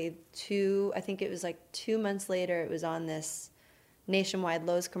literally 2 months later, it was on this nationwide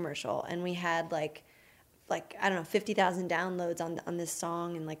Lowe's commercial, and we had like I don't know 50,000 downloads on this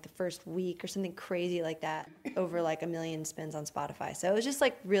song in like the first week or something crazy like that, over like 1 million spins on Spotify. So it was just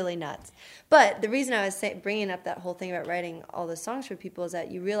like really nuts. But the reason I was bringing up that whole thing about writing all those songs for people is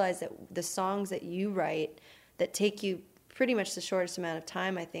that you realize that the songs that you write that take you pretty much the shortest amount of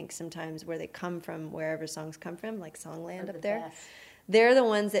time, I think sometimes, where they come from, wherever songs come from, like Songland up there. Best. They're the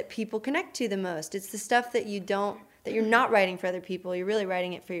ones that people connect to the most. It's the stuff that that you're not writing for other people. You're really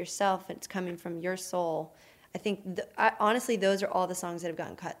writing it for yourself, and it's coming from your soul. I think, honestly, those are all the songs that have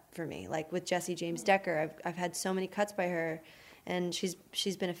gotten cut for me. Like with Jessie James Decker, I've had so many cuts by her, and she's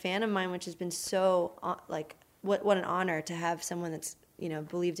been a fan of mine, which has been so like what an honor to have someone that's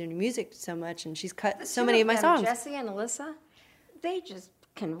believed in music so much, and she's cut so many of my songs. Jessie and Alyssa, they just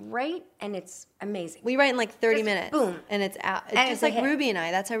can write, and it's amazing. We write in like 30 Just minutes, boom, and it's out. It's and just it's a like hit. Ruby and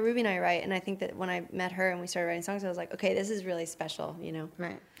I. That's how Ruby and I write, and I think that when I met her and we started writing songs, I was like, okay, this is really special,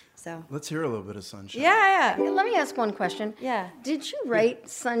 Right. So Let's hear a little bit of Sunshine. yeah. Let me ask one question. Yeah. Did you write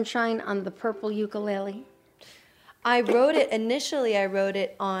Sunshine on the purple ukulele? I wrote it initially. I wrote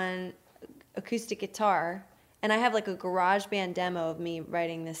it on acoustic guitar, and I have like a garage band demo of me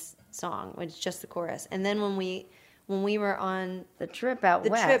writing this song, which is just the chorus. And then when we were on The trip out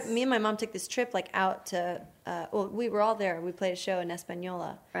the west. trip, me and my mom took this trip like out to. We were all there. We played a show in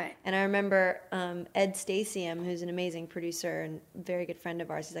Espanola. Right. And I remember Ed Stasium, who's an amazing producer and very good friend of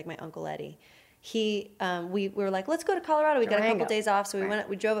ours. He's like my Uncle Eddie. We were like, let's go to Colorado. We got a couple Durango. days off, so we Right.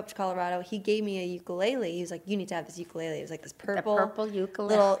 we drove up to Colorado. He gave me a ukulele. He was like, you need to have this ukulele. It was like this purple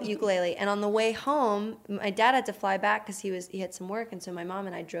ukulele. little ukulele. And on the way home, my dad had to fly back because he had some work, and so my mom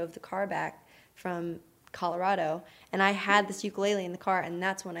and I drove the car back from Colorado, and I had this ukulele in the car, and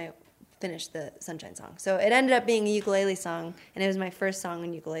that's when I finished the Sunshine song. So it ended up being a ukulele song, and it was my first song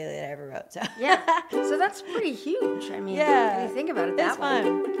on ukulele that I ever wrote. So Yeah. So that's pretty huge. I mean, yeah, when you think about it it's that way.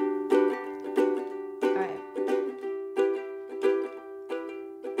 fun. All right.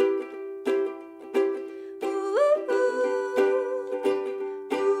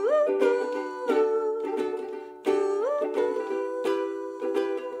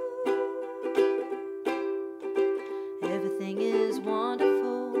 Everything is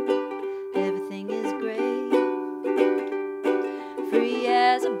wonderful, everything is great. Free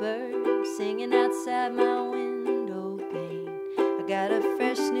as a bird singing outside my window pane. I got a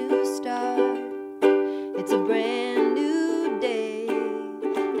fresh new start, it's a brand new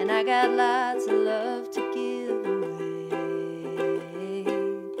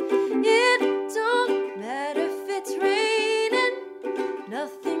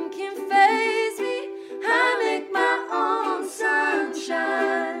Nothing can faze me. I make my own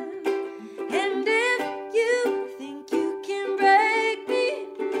sunshine. And if you think you can break me,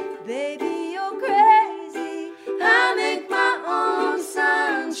 baby, you're crazy. I make my own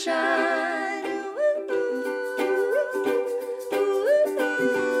sunshine.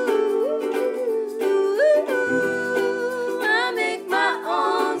 I make my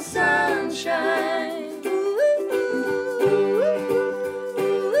own sunshine.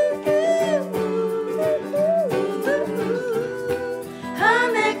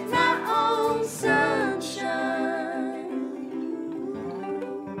 I make my own sunshine.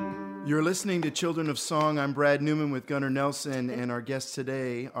 You're listening to Children of Song. I'm Brad Newman with Gunnar Nelson, and our guests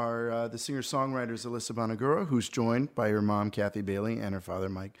today are the singer-songwriters Alyssa Bonagura, who's joined by her mom, Kathy Baillie, and her father,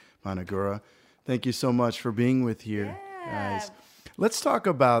 Mike Bonagura. Thank you so much for being with here, guys. Let's talk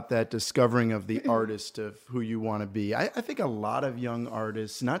about that discovering of the artist of who you want to be. I think a lot of young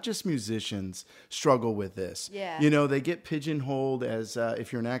artists, not just musicians, struggle with this. Yeah. You know, they get pigeonholed as,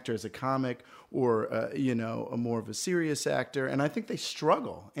 if you're an actor, as a comic or, you know, a more of a serious actor. And I think they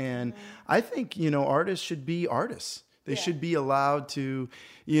struggle. And I think, you know, artists should be artists. They should be allowed to,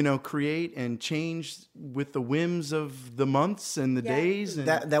 you know, create and change with the whims of the months and the days. And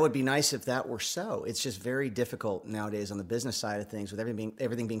That would be nice if that were so. It's just very difficult nowadays on the business side of things with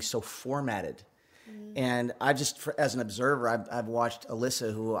everything being so formatted. And I just, as an observer, I've watched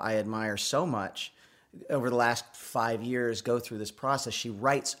Alyssa, who I admire so much, over the last 5 years go through this process. She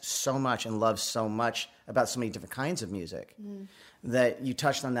writes so much and loves so much about so many different kinds of music that you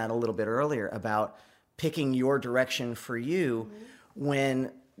touched on that a little bit earlier about picking your direction for you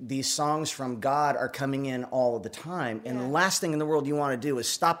when these songs from God are coming in all of the time. And the last thing in the world you want to do is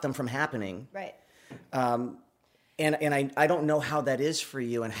stop them from happening. Right. And I don't know how that is for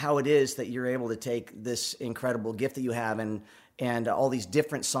you and how it is that you're able to take this incredible gift that you have and all these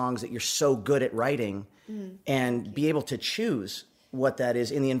different songs that you're so good at writing and be able to choose what that is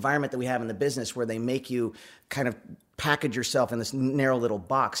in the environment that we have in the business where they make you kind of package yourself in this narrow little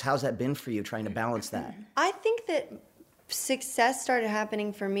box. How's that been for you trying to balance that? I think that success started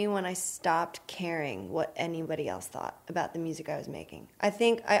happening for me when I stopped caring what anybody else thought about the music I was making.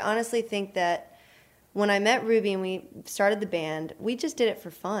 I honestly think that when I met Ruby and we started the band, we just did it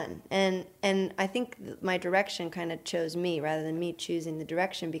for fun. And I think my direction kind of chose me rather than me choosing the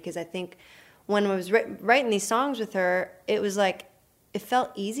direction, because I think when I was writing these songs with her, it was like, it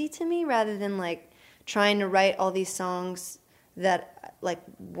felt easy to me rather than like trying to write all these songs that like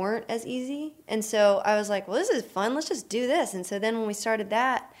weren't as easy. And so I was like, well, this is fun. Let's just do this. And so then when we started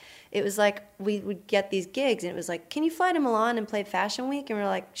that, it was like we would get these gigs and it was like, can you fly to Milan and play Fashion Week? And we were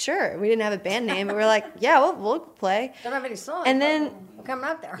like, sure. We didn't have a band name, but we were like, yeah, we'll play. Don't have any songs. And then we're coming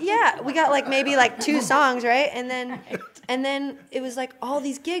out there. Yeah, we got like maybe like 2 songs, right? And then it was like all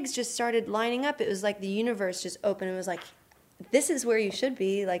these gigs just started lining up. It was like the universe just opened. It was like, this is where you should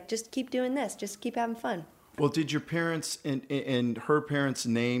be. Like, just keep doing this. Just keep having fun. Well, did your parents and her parents'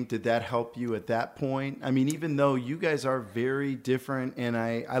 name, did that help you at that point? I mean, even though you guys are very different, and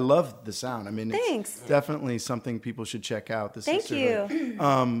I love the sound. I mean, Thanks. It's definitely something people should check out. The Thank sisterhood.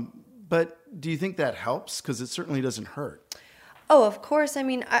 you. But do you think that helps? Because it certainly doesn't hurt. Oh, of course. I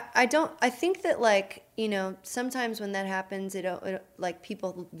mean, I think that, like, you know, sometimes when that happens, like,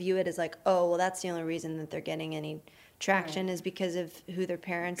 people view it as like, oh, well, that's the only reason that they're getting any traction is because of who their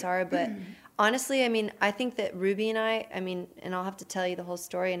parents are. But honestly, I mean, I think that Ruby and I mean, and I'll have to tell you the whole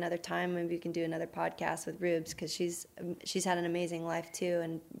story another time. Maybe we can do another podcast with Rubes, because she's had an amazing life too,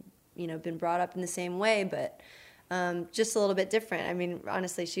 and, you know, been brought up in the same way, but just a little bit different. I mean,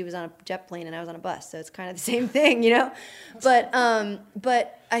 honestly, she was on a jet plane and I was on a bus, so it's kind of the same thing, you know. But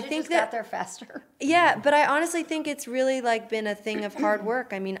I think that got there faster. Yeah, but I honestly think it's really like been a thing of hard work.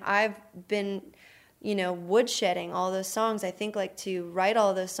 I mean, I've been, you know, woodshedding all those songs. I think like to write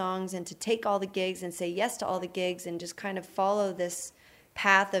all those songs and to take all the gigs and say yes to all the gigs and just kind of follow this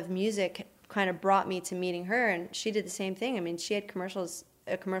path of music kind of brought me to meeting her, and she did the same thing. I mean, she had a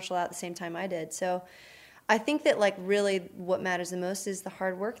commercial out at the same time I did. So I think that like really what matters the most is the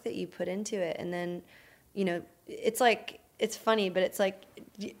hard work that you put into it. And then, you know, it's like, it's funny, but it's like,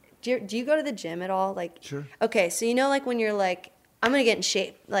 do you go to the gym at all? Like, Sure. Okay, so you know, like when you're like, I'm going to get in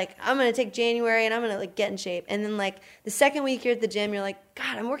shape. Like, I'm going to take January and I'm going to like get in shape. And then like the second week you're at the gym, you're like,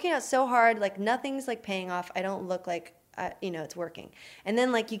 God, I'm working out so hard. Like nothing's like paying off. I don't look like, you know, it's working. And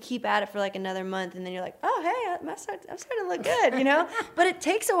then like you keep at it for like another month and then you're like, oh, hey, I'm starting to look good, you know? But it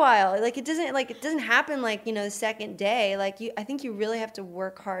takes a while. Like it doesn't happen like, you know, the second day. Like I think you really have to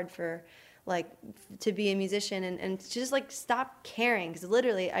work hard for like to be a musician and just like stop caring. Because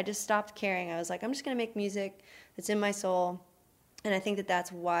literally I just stopped caring. I was like, I'm just going to make music that's in my soul. And I think that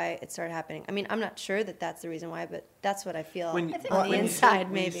that's why it started happening. I mean, I'm not sure that that's the reason why, but that's what I feel on the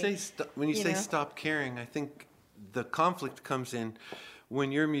inside, maybe. When you say stop caring, I think the conflict comes in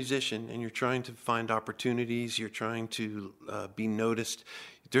when you're a musician and you're trying to find opportunities, you're trying to be noticed.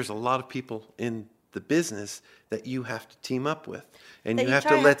 There's a lot of people in the business that you have to team up with, and you have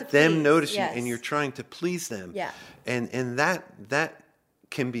to let them notice you, and you're trying to please them. Yeah. And that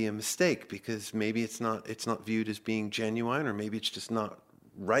can be a mistake, because maybe it's not viewed as being genuine, or maybe it's just not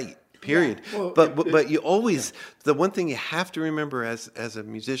right. Period. Yeah. Well, but you always, the one thing you have to remember as a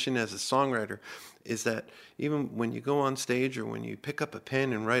musician, as a songwriter, is that even when you go on stage or when you pick up a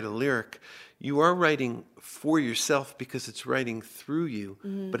pen and write a lyric, you are writing for yourself because it's writing through you,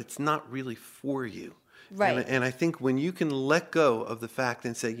 but it's not really for you. Right. And I think when you can let go of the fact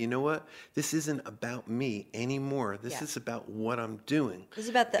and say, you know what, this isn't about me anymore. This is about what I'm doing. This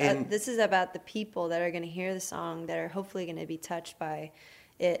is about the people that are going to hear the song, that are hopefully going to be touched by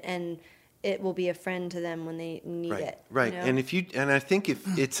it, and it will be a friend to them when they need it. Right. You know? And I think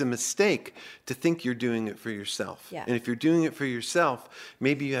if it's a mistake to think you're doing it for yourself. Yeah. And if you're doing it for yourself,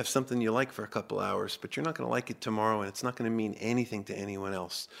 maybe you have something you like for a couple hours, but you're not going to like it tomorrow, and it's not going to mean anything to anyone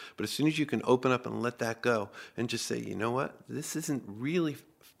else. But as soon as you can open up and let that go and just say, you know what, this isn't really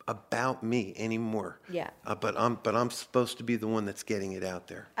about me anymore. Yeah. But I'm supposed to be the one that's getting it out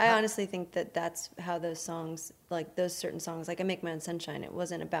there. I honestly think that that's how those songs, like those certain songs, like I Make My Own Sunshine, it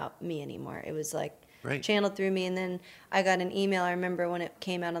wasn't about me anymore. It was like channeled through me. And then I got an email. I remember when it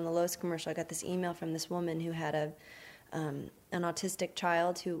came out on the Lowe's commercial, I got this email from this woman who had an autistic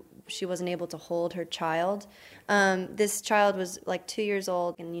child who she wasn't able to hold her child. This child was like 2 years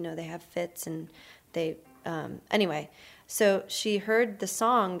old, and they have fits, and they anyway. So she heard the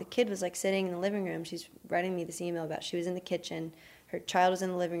song. The kid was like sitting in the living room. She's writing me this email about she was in the kitchen. Her child was in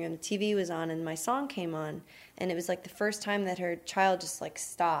the living room. The TV was on, and my song came on. And it was like the first time that her child just like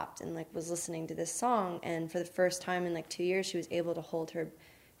stopped and like was listening to this song. And for the first time in like 2 years, she was able to hold her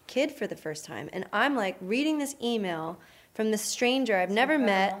kid for the first time. And I'm like reading this email from this stranger I've never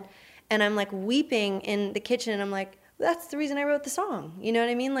met, and I'm like weeping in the kitchen. And I'm like, that's the reason I wrote the song. You know what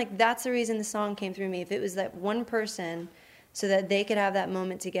I mean? Like that's the reason the song came through me. If it was that one person, so that they could have that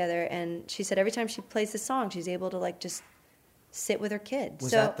moment together. And she said every time she plays the song, she's able to like just sit with her kid.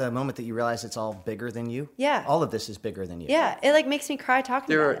 Was that the moment that you realized it's all bigger than you? Yeah. All of this is bigger than you. Yeah. It like makes me cry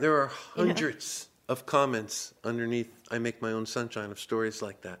talking about it. There are hundreds of comments underneath I Make My Own Sunshine of stories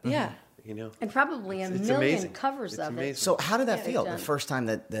like that. Yeah. And probably a million amazing. Covers of it. So how did that feel the first time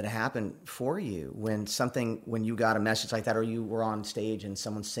that happened for you, when you got a message like that, or you were on stage and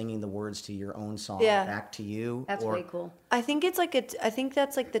someone's singing the words to your own song back to you? That's pretty cool. I think I think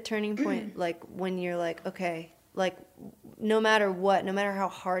that's like the turning point, like when you're like, okay, like no matter what, no matter how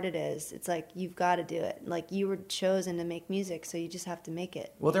hard it is, it's like you've got to do it. Like you were chosen to make music, so you just have to make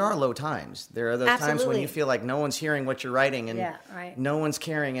it. Well, there are low times. There are those times when you feel like no one's hearing what you're writing, and no one's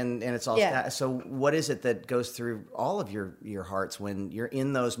caring, and it's all so what is it that goes through all of your hearts when you're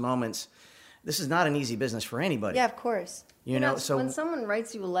in those moments? This is not an easy business for anybody. Yeah, of course. So when someone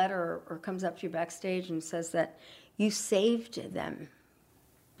writes you a letter or comes up to you backstage and says that you saved them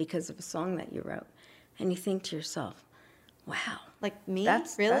because of a song that you wrote, and you think to yourself, wow. Like me?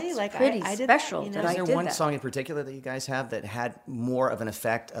 That's like pretty I did special. That, that I Is there did one that. song in particular that you guys have that had more of an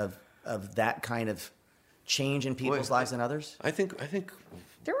effect of that kind of change in people's lives than others? I think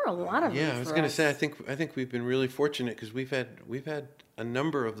there were a lot of them. Yeah, I was going to say I think we've been really fortunate, because we've had a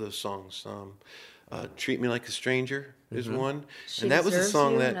number of those songs. Treat Me Like a Stranger is one, and that was a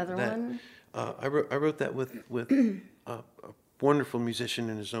song that I wrote that with a wonderful musician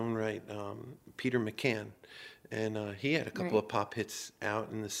in his own right, Peter McCann. And he had a couple of pop hits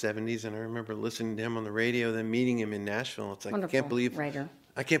out in the 70s, and I remember listening to him on the radio, then meeting him in Nashville. It's like, wonderful I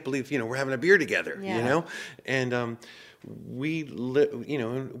can't believe we're having a beer together, And we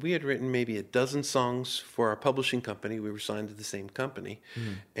had written maybe a dozen songs for our publishing company. We were signed to the same company,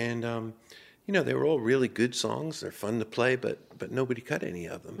 and they were all really good songs. They're fun to play, but nobody cut any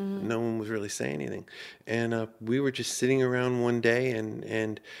of them. No one was really saying anything, and we were just sitting around one day,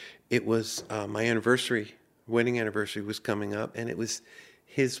 and it was my wedding anniversary was coming up, and it was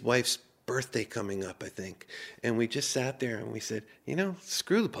his wife's birthday coming up, I think. And we just sat there and we said,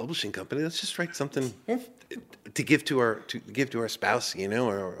 screw the publishing company. Let's just write something to give to our spouse,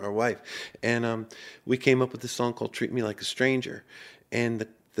 or our wife. And we came up with this song called Treat Me Like a Stranger. And the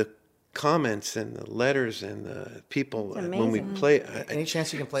comments and the letters and the people when we play. Any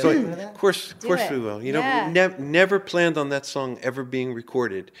chance you can play a little bit of that? Of course we will. We never planned on that song ever being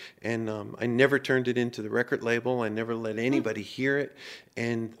recorded, and I never turned it into the record label. I never let anybody hear it.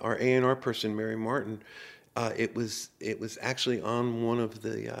 And our A&R person, Mary Martin, It was actually on one of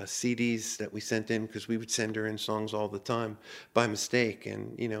the CDs that we sent in, because we would send her in songs all the time by mistake,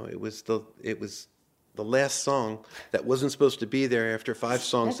 and it was the last song that wasn't supposed to be there after 5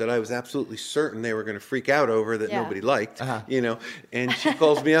 songs that I was absolutely certain they were going to freak out over that nobody liked, And she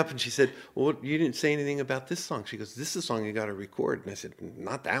calls me up and she said, "Well, you didn't say anything about this song." She goes, "This is a song you got to record." And I said,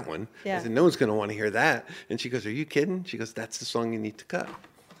 "Not that one." I said, "No one's going to want to hear that." And she goes, "Are you kidding?" She goes, "That's the song you need to cut."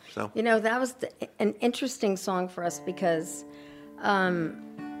 So that was an interesting song for us because,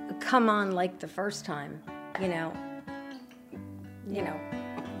 "Come On Like the First Time,"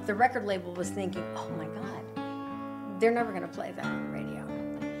 the record label was thinking, "Oh my God, they're never going to play that on the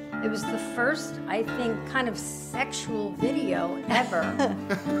radio." It was the first, I think, kind of sexual video ever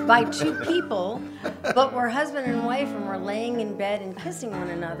by 2 people, but we're husband and wife and we're laying in bed and kissing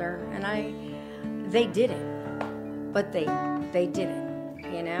one another, and they did it, but they did it.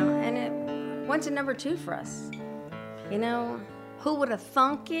 And it went to number 2 for us. Who would have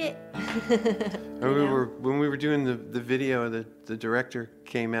thunk it? When we were doing the video, the director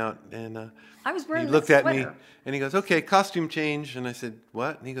came out and I was wearing he looked at sweater. me and he goes, "Okay, costume change." And I said,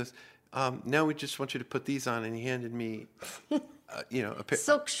 "What?" And he goes, "Now we just want you to put these on." And he handed me, a pair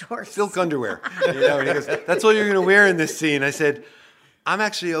silk shorts, silk underwear. And he goes, "That's all you're going to wear in this scene." I said, "I'm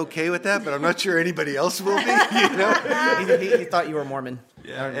actually okay with that, but I'm not sure anybody else will be." He thought you were Mormon.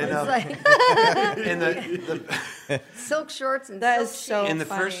 Yeah, and silk shorts and that silk is so and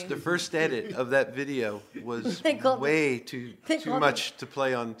funny. the first edit of that video was way too much to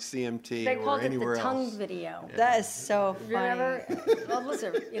play on CMT they or called anywhere it the else. tongue video. That is so funny. Remember? Well,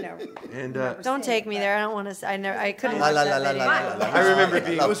 listen, And Don't take me there. I don't want to. I couldn't La, watch la, that la, video. la, la, la. I remember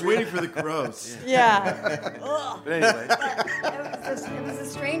being. I was waiting for the gross. Yeah. But anyway, It was the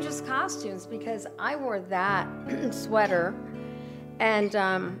strangest costumes because I wore that sweater and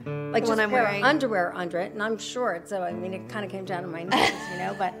like just When a I'm pair wearing- of underwear under it, and I'm short, so I mean it kind of came down to my knees,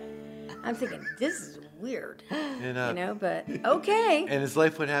 But I'm thinking this is weird, and, But okay. and as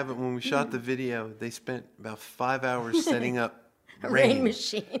life would have it, when we shot the video, they spent about 5 hours setting up A rain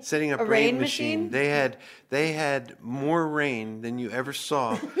machine. Setting up A rain rain machine. machine? They had more rain than you ever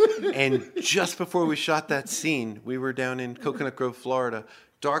saw. And just before we shot that scene, we were down in Coconut Grove, Florida.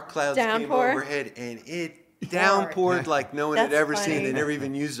 Dark clouds came Downpour? overhead, and it downpoured like no one had That's ever seen. funny. They never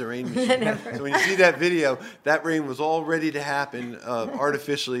even used the rain machine. So when you see that video, that rain was all ready to happen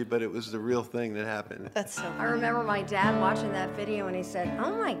artificially, but it was the real thing that happened. That's so I funny. remember my dad watching that video and he said,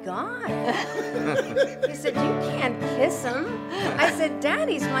 "Oh my God." He said, "You can't kiss him." I said,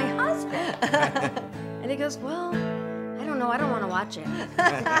 "Daddy's my husband." And he goes, "Well, I don't know. I don't want to watch it."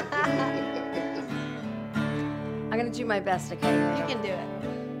 I'm going to do my best, okay? You can do it.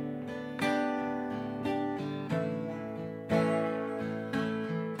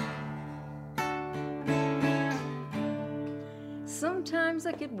 Sometimes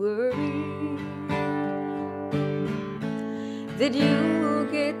I get worried that you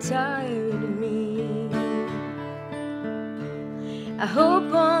get tired of me. I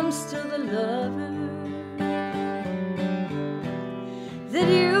hope I'm still the lover that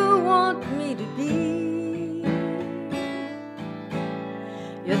you want me to be.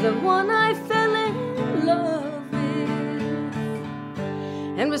 You're the one I fell in love with,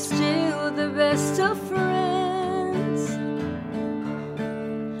 and we're still the best of friends.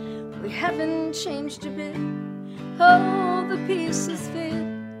 We haven't changed a bit, all the pieces fit,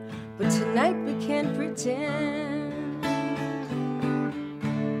 but tonight we can't pretend.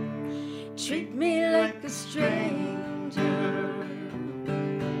 Treat me like a stranger,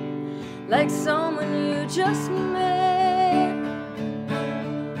 like someone you just met.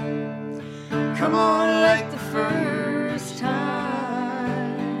 Come on like the first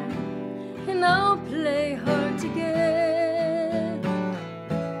time, and I'll play hard to get.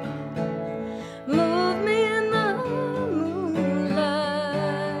 Move me in the moonlight,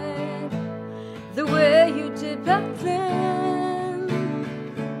 the way you did back then,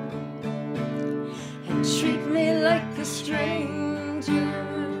 and treat me like a stranger.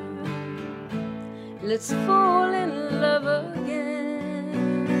 Let's fall in love again.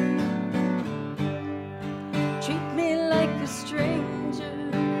 Treat me like a stranger.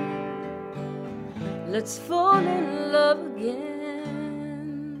 Let's fall in love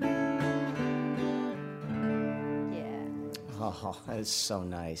again. Yeah. Oh, that is so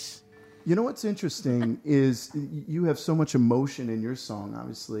nice. You know what's interesting is you have so much emotion in your song,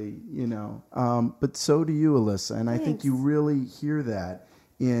 obviously, but so do you, Alyssa. And I think you really hear that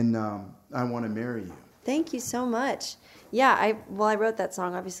in I Want to Marry You. Thank you so much. Yeah, I wrote that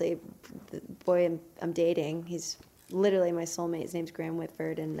song, obviously. The boy I'm dating, he's literally my soulmate. His name's Graham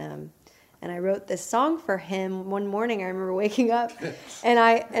Whitford, and And I wrote this song for him one morning. I remember waking up, and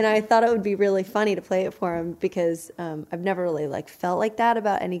I thought it would be really funny to play it for him because I've never really like felt like that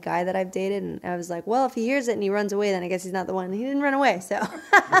about any guy that I've dated. And I was like, well, if he hears it and he runs away, then I guess he's not the one. And he didn't run away. So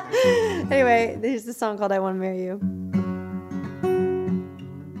anyway, there's this song called "I Want to Marry You."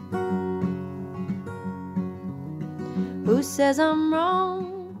 Who says I'm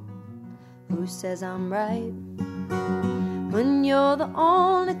wrong? Who says I'm right? When you're the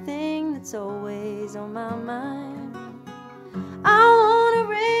only thing that's always on my mind. I want a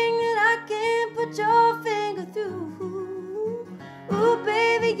ring that I can put your finger through. Ooh,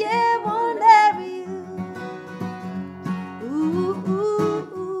 baby, yeah, I wanna marry you. Ooh, ooh,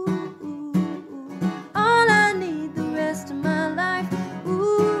 ooh, ooh, ooh. All I need the rest of my life,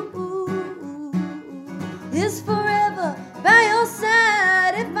 ooh, ooh, ooh, ooh, is forever by your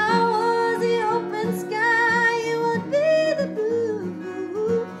side. If I was the open sky, you would be the blue.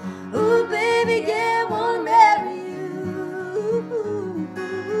 Ooh, baby, yeah, I wanna marry you.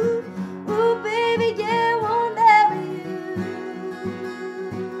 Ooh, baby, yeah, I wanna marry you.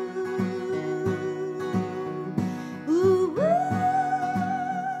 Ooh,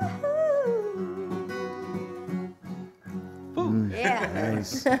 ooh. Yeah.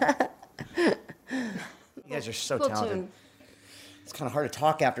 Nice. You guys are so Cool talented. tune. It's kind of hard to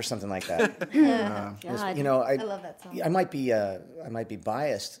talk after something like that. God. You know, I love that song. I might be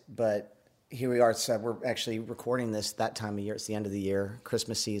biased, but here we are. So we're actually recording this that time of year. It's the end of the year,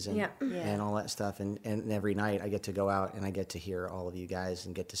 Christmas season, Yeah. and all that stuff. And every night I get to go out and I get to hear all of you guys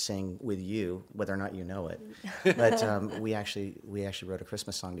and get to sing with you, whether or not you know it. But we actually wrote a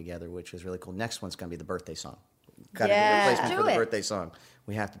Christmas song together, which was really cool. Next one's going to be the birthday song. Got to Yeah. be a replacement for Do the it. birthday song.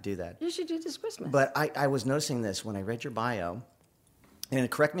 We have to do that. You should do this Christmas. But I was noticing this when I read your bio, and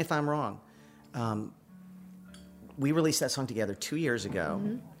correct me if I'm wrong. We released that song together 2 years ago,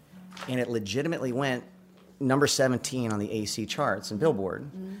 and it legitimately went number 17 on the AC charts and Billboard,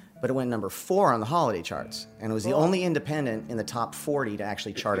 but it went number 4 on the holiday charts, and it was the only independent in the top 40 to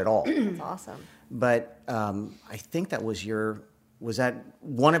actually chart at all. It's awesome. But I think that was that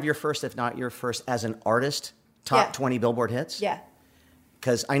one of your first, if not your first, as an artist, top Yeah. 20 Billboard hits? Yeah.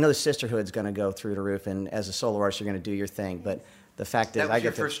 Because I know the Sisterhood's going to go through the roof, and as a solo artist, you're going to do your thing. But the fact is, That I was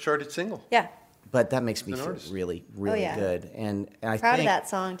your get to, first charted single. Yeah. but that makes me As an feel artist. really, really yeah. good. And I Proud of think that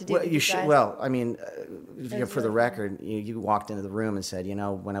song to do Well, with you you should. guys. Well, I mean, for the really record, you walked into the room and said, you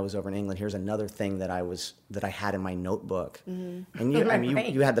know, when I was over in England, here's another thing that I had in my notebook, and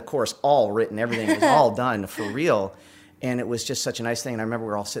you had the chorus all written, everything was all done for real, and it was just such a nice thing. And I remember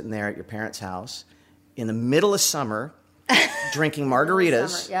we were all sitting there at your parents' house in the middle of summer, drinking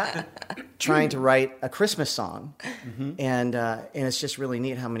margaritas, Yeah. trying to write a Christmas song, and it's just really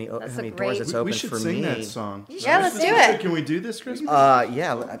neat how many doors great- it's We opened should for sing me. that song. Yeah, let's do it. Can we do this Christmas?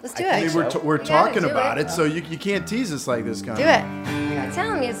 Yeah, Let's do I it. think I mean, so. we're gotta talking do about it. it, so you can't tease us like this, Do Connie. it. I'm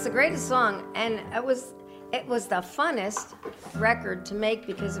telling you, it's the greatest song, and it was the funnest record to make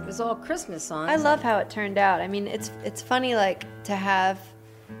because it was all Christmas songs. I love how it turned out. I mean, it's funny like to have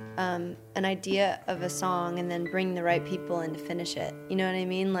an idea of a song and then bring the right people in to finish it. You know what I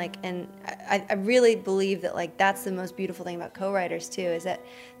mean? Like, and I really believe that like that's the most beautiful thing about co-writers too. Is that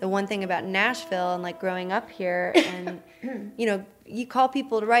the one thing about Nashville and like growing up here and you know you call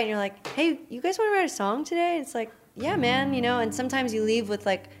people to write and you're like, hey, you guys want to write a song today? And it's like, yeah, man. You know, and sometimes you leave with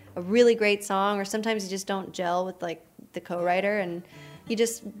like a really great song, or sometimes you just don't gel with like the co-writer and you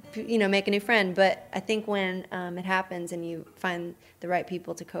just, you know, make a new friend. But I think when it happens and you find the right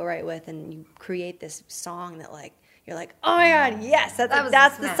people to co-write with and you create this song that like, you're like, oh my God, yes, that's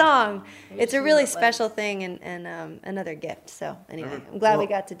the smash. song. It's a sure really it was. special thing and another gift. So anyway, I'm glad we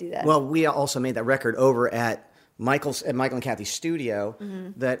got to do that. Well, we also made that record over at Michael and Kathy's studio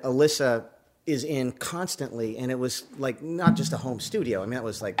that Alyssa is in constantly, and it was like not just a home studio. I mean, it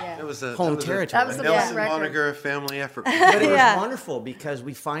was like Yeah. That was a home that was a- territory. That was the Nelson best record. Bonagura family effort. But it was Yeah. wonderful because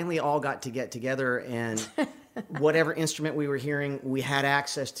we finally all got to get together, and whatever instrument we were hearing, we had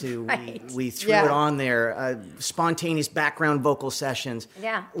access to. Right. We threw Yeah. it on there. Spontaneous background vocal sessions.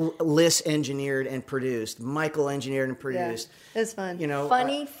 Yeah. Liz engineered and produced. Michael engineered and yeah, produced. it was fun. You know,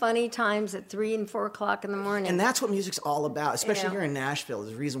 funny times at 3 and 4 o'clock in the morning. and that's what music's all about, especially Yeah. here in Nashville.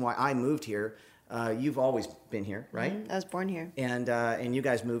 There's a reason why I moved here. You've always been here, right? I was born here. And you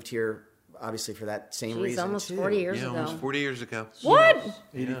guys moved here obviously for that same Jeez, reason almost too. 40 years Yeah, ago. almost 40 years ago. What?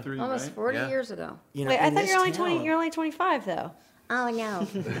 83, Almost right? 40 Yeah. years ago. You know, Wait, I in thought this you're only town- 20. You're only 25 though. Oh, no.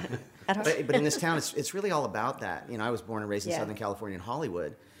 But in this town, it's really all about that. You know, I was born and raised in Yeah. Southern California in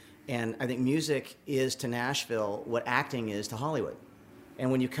Hollywood, and I think music is to Nashville what acting is to Hollywood.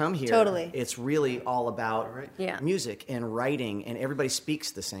 And when you come here, Totally. it's really all about Yeah. music and writing, and everybody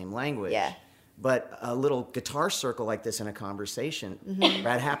speaks the same language. Yeah. But a little guitar circle like this in a conversation,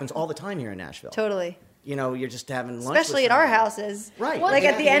 that happens all the time here in Nashville. Totally. You know, you're just having lunch. Especially with at our somebody. houses. Right. Like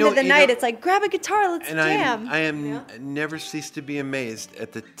at the end of the night, it's like, grab a guitar, let's And jam. I am never cease to be amazed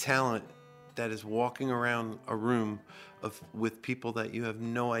at the talent that is walking around a room with people that you have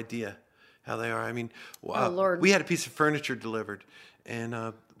no idea how they are. I mean, Lord. we had a piece of furniture delivered,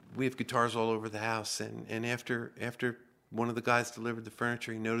 and we have guitars all over the house. And after one of the guys delivered the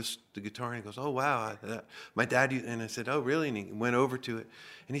furniture, he noticed the guitar, and he goes, "Oh, wow, my dad," and I said, "Oh, really?" And he went over to it,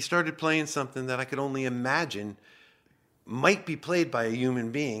 and he started playing something that I could only imagine might be played by a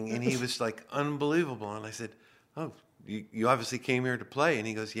human being, and he was like, unbelievable. And I said, "Oh, you obviously came here to play." And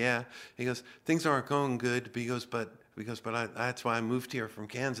he goes, "Yeah." He goes, "Things aren't going good." But he goes, but that's why I moved here from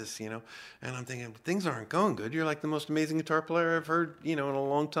Kansas, you know. And I'm thinking, things aren't going good. You're like the most amazing guitar player I've heard, you know, in a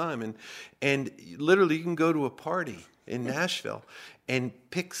long time. And literally, you can go to a party in Nashville and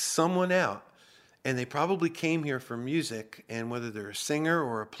pick someone out, and they probably came here for music, and whether they're a singer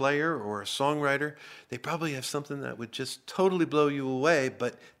or a player or a songwriter, they probably have something that would just totally blow you away,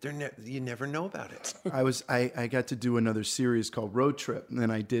 but you never know about it. I got to do another series called Road Trip,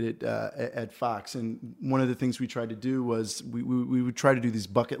 and I did it at Fox. And one of the things we tried to do was we would try to do these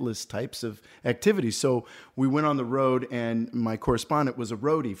bucket list types of activities. So we went on the road, and my correspondent was a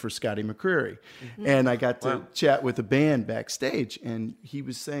roadie for Scotty McCreery. And I got to chat with the band backstage, and he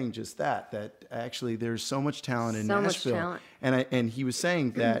was saying just that actually there's so much talent in Nashville. Much talent. And he was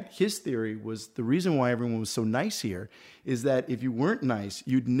saying that his theory was the reason why everyone was so nice here is that if you weren't nice,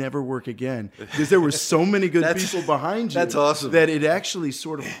 you'd never work again because there were so many good people behind you. That's awesome. That it actually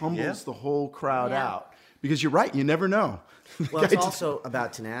sort of humbles the whole crowd out. Because you're right, you never know. Well, it's also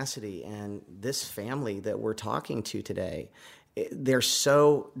about tenacity, and this family that we're talking to today, they're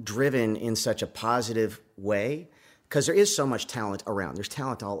so driven in such a positive way because there is so much talent around. There's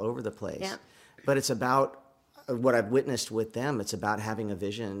talent all over the place. Yeah. But it's about what I've witnessed with them. It's about having a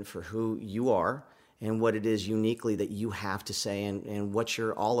vision for who you are and what it is uniquely that you have to say and what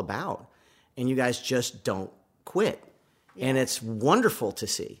you're all about. And you guys just don't quit. Yeah. And it's wonderful to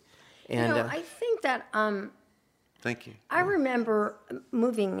see. And I think that Thank you. I remember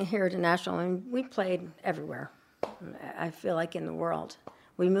moving here to Nashville, and we played everywhere, I feel like, in the world.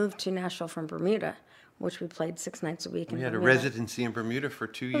 We moved to Nashville from Bermuda, which we played 6 nights a week in Bermuda. We had a residency in Bermuda for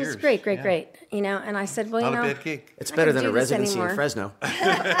 2 years. It was great. You know, and I said, well, Not a bad gig. It's better than a residency in Fresno.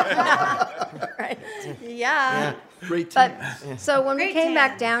 Right. Yeah. Great team. But so when we came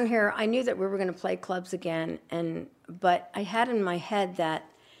back down here, I knew that we were going to play clubs again, but I had in my head that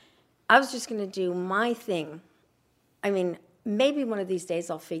I was just going to do my thing. I mean, maybe one of these days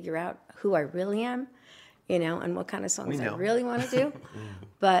I'll figure out who I really am, you know, and what kind of songs I really want to do.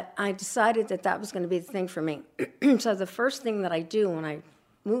 But I decided that was going to be the thing for me. So the first thing that I do when I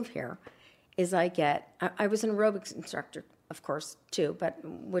move here is I was an aerobics instructor, of course, too, but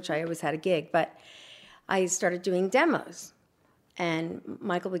which I always had a gig. But I started doing demos. And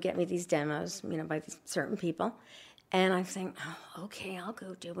Michael would get me these demos, you know, by these certain people. And I'm saying, oh, okay, I'll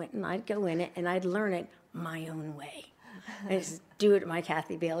go do it. And I'd go in it, and I'd learn it my own way. I just do it my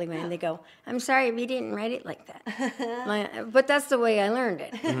Kathy Baillie way, and they go, I'm sorry, we didn't write it like that. But that's the way I learned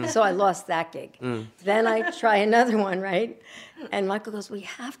it. Mm-hmm. So I lost that gig. Then I try another one, right? And Michael goes, we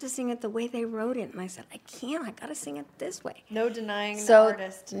have to sing it the way they wrote it. And I said, I can't. I got to sing it this way. No denying the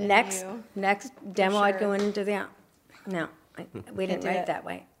artist in next demo, sure. I'd go in and do the no, we didn't write it that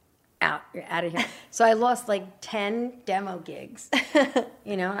way. Out, you're out of here. So I lost like 10 demo gigs.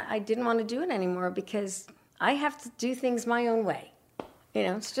 You know, I didn't want to do it anymore because I have to do things my own way. You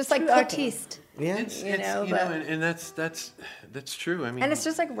know, it's just like artiste. Yeah, and that's true. I mean, and it's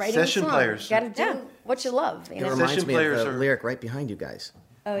just like writing session a song. players. You got to do what you love. You It know? reminds Session me of players the are- lyric right behind you guys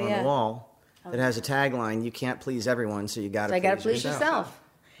on the wall that has a tagline: "You can't please everyone, so you got to please yourself."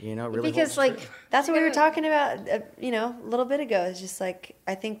 You know, really Because holds like true. That's what we were talking about, you know, a little bit ago. It's just like,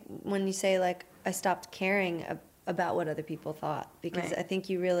 I think when you say, like, I stopped caring about what other people thought. Because Right. I think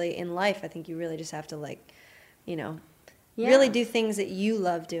you really, in life, I think you really just have to, like, you know, really do things that you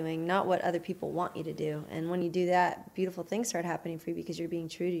love doing, not what other people want you to do. And when you do that, beautiful things start happening for you because you're being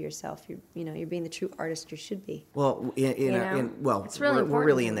true to yourself. You're being the true artist you should be. Well, it's really we're important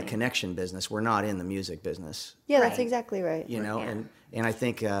really to in the me. connection business. We're not in the music business. Yeah, that's Right. exactly right. You know, Yeah. and I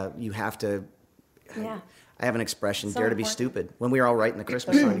think you have to. Yeah. I have an expression: So "Dare to be important. stupid." When we were all writing the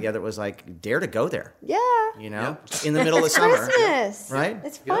Christmas song together, it was like, "Dare to go there." Yeah. You know, in the middle of summer, Christmas. right?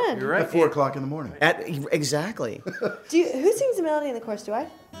 It's fun. You're right. At 4 o'clock in the morning. Exactly. Who sings the melody in the chorus? Do I?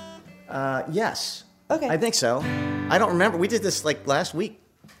 Yes. Okay. I think so. I don't remember. We did this like last week,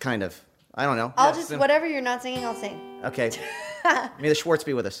 kind of. I don't know. I'll just, whatever you're not singing, I'll sing. Okay. May the Schwartz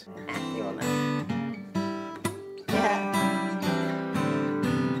be with us. You will know. Yeah.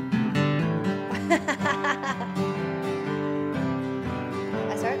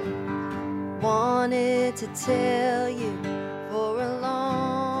 I start? Wanted to tell you for a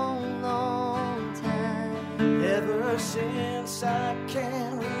long, long time. Ever since I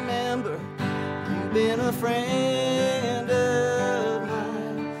can remember, you've been a friend of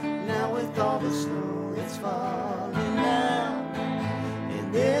mine. Now with all the snow that's falling down,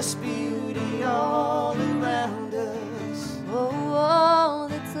 and this beauty all around us, Oh, all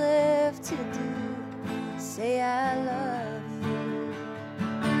that's left to do, say I love you.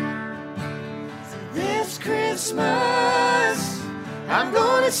 so this Christmas, I'm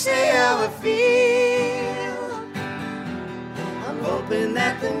gonna say how I feel. I'm hoping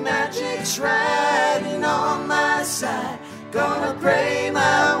that the magic's right and on my side. Gonna pray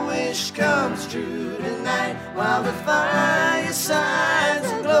my wish comes true tonight while the firesides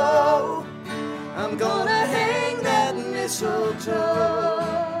aglow. I'm gonna hang that mistletoe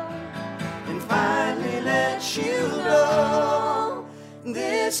and finally let you know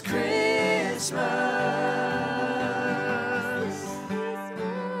this Christmas.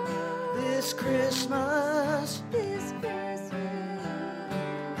 This Christmas. This Christmas.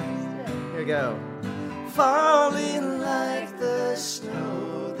 Here we go. Falling like the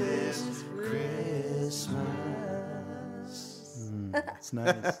snow this Christmas. It's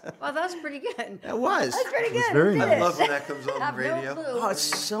nice. Well, that's pretty good. It was. That's pretty good. It's very We did I it. love when that comes on the Have no radio. clue. Oh, it's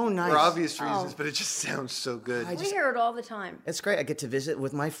so nice. For obvious reasons, but it just sounds so good. We hear it all the time. It's great. I get to visit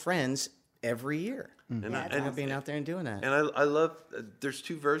with my friends every year. And Yeah, I, I love being out there and doing that. And I love, there's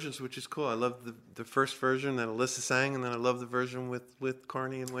two versions, which is cool. I love the first version that Alyssa sang, and then I love the version with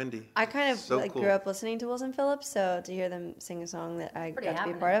Carney and Wendy. I kind of So like cool. grew up listening to Wilson Phillips, so to hear them sing a song that I Pretty got to be a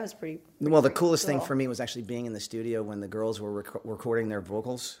happening. part of was pretty. Well, the coolest thing cool. for me was actually being in the studio when the girls were recording their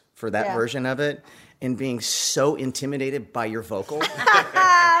vocals for that Yeah. version of it and being so intimidated by your vocal.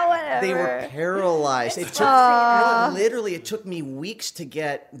 Whatever. They were paralyzed. It took, literally, it took me weeks to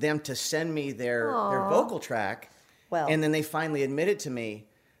get them to send me their vocal track. Well. And then they finally admitted to me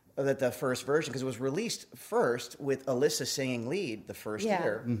that the first version, because it was released first with Alyssa singing lead the first Yeah.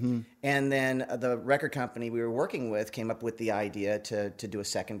 year. And then the record company we were working with came up with the idea to do a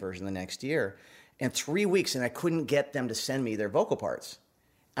second version the next year. And 3 weeks, and I couldn't get them to send me their vocal parts.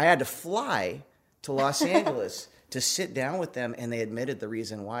 I had to fly to Los Angeles to sit down with them, and they admitted the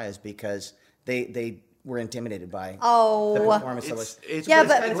reason why is because they were intimidated by the performance of it. It's, Yeah, it's,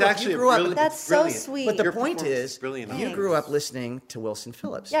 but- it's Look, actually you grew up- brilliant. That's so brilliant. sweet. But the Your point performance is, brilliant. you grew up listening to Wilson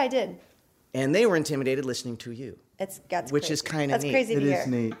Phillips. Yeah, I did. And they were intimidated listening to you. That's Which crazy. is kinda That's neat. crazy It to hear. is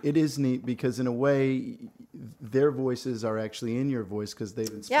neat. It is neat because in a way, their voices are actually in your voice because they've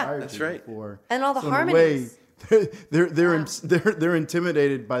inspired That's you right. before. And all the So in a harmonies. way, they're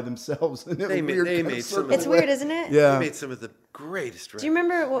intimidated by themselves. In a They weird made kind of some sort of of It's way. weird, isn't it? They Yeah. made some of the greatest records. Do you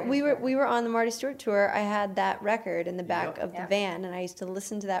remember what we were on the Marty Stewart tour? I had that record in the back of the Yeah. van, and I used to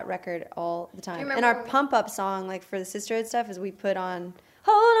listen to that record all the time. remember And our when we- pump up song, like for the Sisterhood stuff, is we put on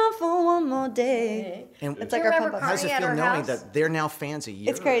 "Hold On for One More Day." And It's Do like you our remember pump up. how does it Carney at feel our knowing house? that they're now fans of yours?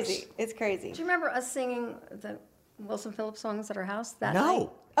 It's crazy. It's crazy. Do you remember us singing the Wilson Phillips songs at our house that No. night?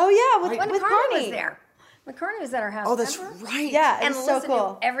 Oh yeah, When with Carney Carney. was there. When Carney was at our house. Oh, that's remember? right. Yeah, it And was so Alyssa knew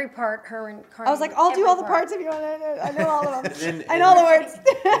cool. every part, her and Carney. I was like, knew I'll do every all the part. parts if you want. I know all of them. And- I know all the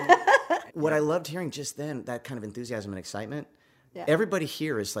words. What I loved hearing just then, that kind of enthusiasm and excitement, Yeah. everybody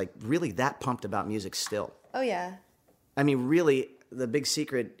here is like really that pumped about music still. Oh yeah. I mean, really, the big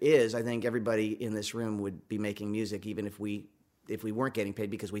secret is I think everybody in this room would be making music even if we weren't getting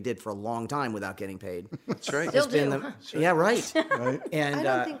paid, because we did for a long time without getting paid. That's right. Still It's been do. yeah, right. Right? And I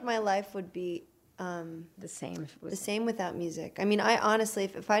don't think my life would be The same. If it the was, same without music. I mean, I honestly,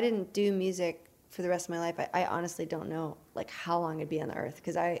 if I didn't do music for the rest of my life, I honestly don't know like how long I'd be on the earth,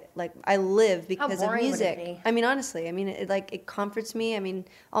 because I live because of boring would it music. be? I mean, honestly, I mean, it comforts me. I mean,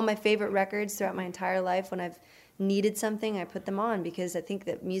 all my favorite records throughout my entire life, when I've needed something, I put them on, because I think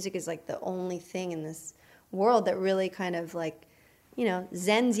that music is like the only thing in this world that really kind of like, you know,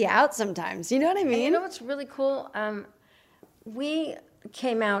 zens you out sometimes. You know what I and mean? you know what's really cool? We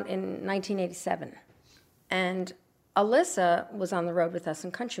came out in 1987, and Alyssa was on the road with us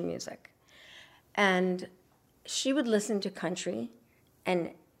in country music, and she would listen to country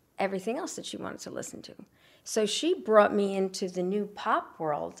and everything else that she wanted to listen to. So she brought me into the new pop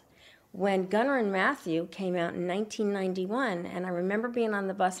world when Gunnar and Matthew came out in 1991, and I remember being on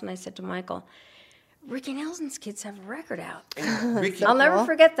the bus, and I said to Michael, Ricky Nelson's kids have a record out. Ricky, I'll never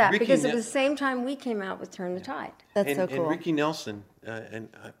forget that Ricky because it was the same time we came out with Turn the Tide. That's so and cool. Ricky Nelson,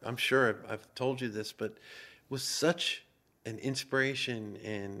 I'm sure I've told you this, but was such an inspiration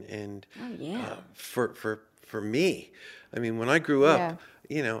and for me. I mean, when I grew up,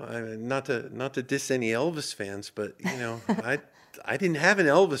 you know, not to diss any Elvis fans, but you know, I didn't have an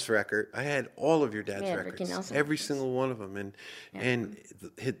Elvis record. I had all of your dad's records, every single one of them, and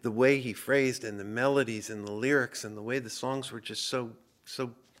the way he phrased and the melodies and the lyrics and the way the songs were just so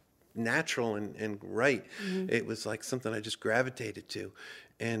natural and right. Mm-hmm. It was like something I just gravitated to,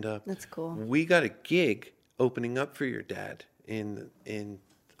 and that's cool. We got a gig opening up for your dad in.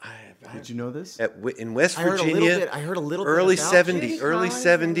 Did you know this? In West Virginia, I heard a little bit. Early about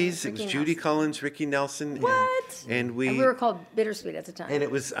 70s. It was Judy Collins, Ricky Nelson. What? And we were called Bittersweet at the time. And it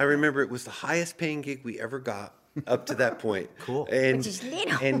was. I remember it was the highest paying gig we ever got up to that point. Cool. And which is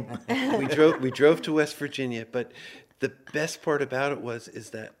little. And we drove to West Virginia. But the best part about it is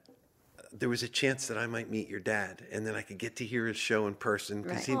that there was a chance that I might meet your dad, and then I could get to hear his show in person.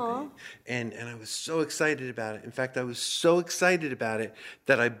 Right. And I was so excited about it. In fact, I was so excited about it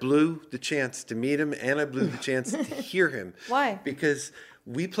that I blew the chance to meet him, and I blew the chance to hear him. Why? Because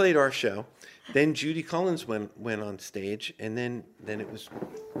we played our show, then Judy Collins went on stage, and then it was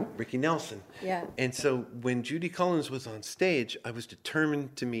Ricky Nelson. Yeah. And so when Judy Collins was on stage, I was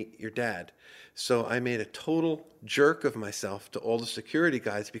determined to meet your dad. So I made a total jerk of myself to all the security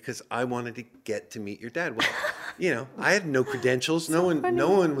guys because I wanted to get to meet your dad. Well, you know, I had no credentials. No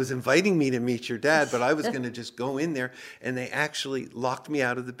one was inviting me to meet your dad, but I was going to just go in there, and they actually locked me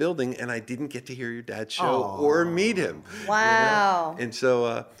out of the building, and I didn't get to hear your dad's show or meet him. Wow. You know? And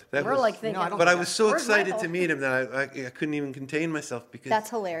so that we're was. Like thinking, but I was so Where's excited Michael? to meet him that I couldn't even contain myself because That's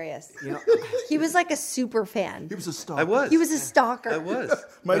hilarious. He was like a super fan. He was a stalker. I was. He was a stalker. I was.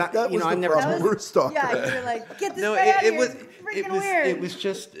 Mike, that was I've the never problem. We're a stalker. Yeah, you were like, get this No, guy out of it here. was. It's freaking weird. It was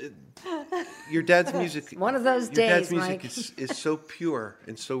just your dad's music. One of those Your dad's days, music Mike. is so pure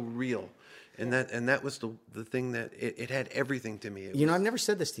and so real, and that was the thing that it had everything to me. I've never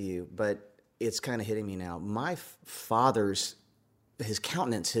said this to you, but it's kind of hitting me now. My father's, his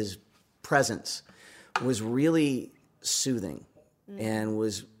countenance, his presence was really soothing and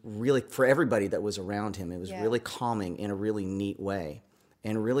was really, for everybody that was around him, it was really calming in a really neat way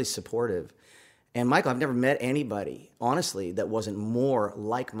and really supportive. And Michael, I've never met anybody, honestly, that wasn't more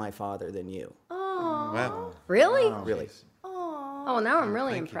like my father than you. Oh, Wow. really? Really. Oh, now I'm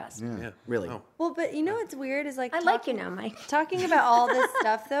really impressed. Yeah. Really. Oh. Well, but you know what's weird is like I like you now, Mike. talking about all this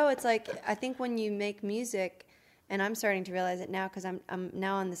stuff though. It's like I think when you make music, and I'm starting to realize it now because I'm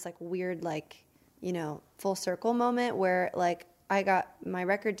now on this like weird full circle moment where like I got my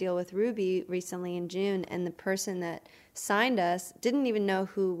record deal with Ruby recently in June, and the person that signed us didn't even know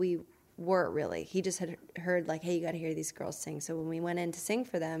who we were really. He just had heard like, hey, you got to hear these girls sing. So when we went in to sing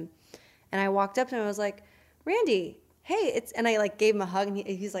for them, and I walked up to him, I was like, Randy, hey, and I like gave him a hug, and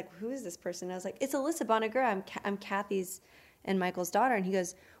he's like, who is this person? And I was like, it's Alyssa Bonagura. I'm Kathy's and Michael's daughter. And he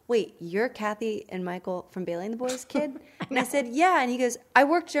goes, wait, you're Kathy and Michael from Baillie and the Boys kid? And I said, yeah. And he goes, I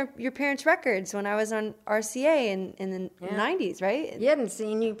worked your parents' records when I was on RCA in the 90s, right? He hadn't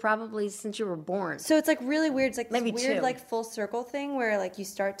seen you probably since you were born. So it's like really weird. It's like Maybe this weird two. like full circle thing where like you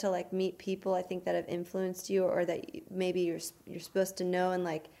start to like meet people I think that have influenced you or that maybe you're supposed to know, and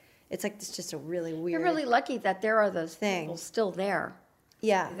like it's like it's just a really weird. You're really lucky that there are those thing. people still there.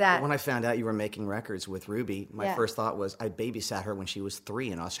 Yeah. That When I found out you were making records with Ruby, my first thought was I babysat her when she was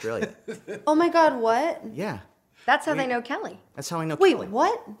 3 in Australia. Oh my God, what? Yeah. that's how they know Kelly. That's how I know Wait, Kelly.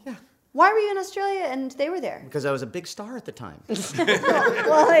 what? Yeah. Why were you in Australia and they were there? Because I was a big star at the time.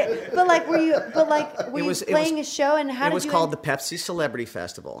 Well, were you playing a show, and how It did was you called the Pepsi Celebrity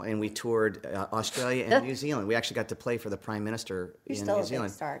Festival, and we toured Australia and New Zealand. We actually got to play for the Prime Minister You're in still New a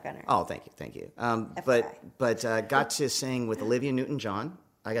Zealand. big star, Gunnar. Oh, thank you. FYI. But got to sing with Olivia Newton-John.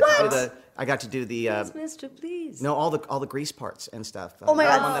 I got to do the Please, mister, please. no all the Grease parts and stuff. Oh my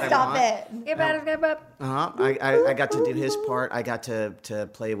That's God, one that I stop want. it. Give up. I got to do his part. I got to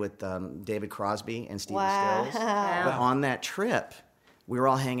play with David Crosby and Stephen Wow. Stills. But on that trip, we were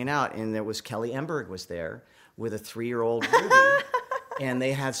all hanging out, and there was Kelly Emberg was there with a 3-year-old Ruby, and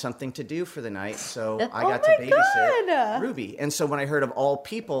they had something to do for the night, so I got to babysit God. Ruby. And so when I heard of all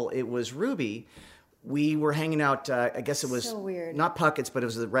people, it was Ruby. We were hanging out, I guess it was So weird. not Puckett's, but it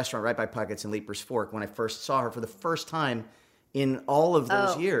was a restaurant right by Puckett's in Leaper's Fork when I first saw her for the first time in all of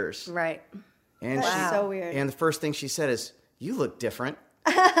those years. Right. And That's so weird. And the first thing she said is, "You look different."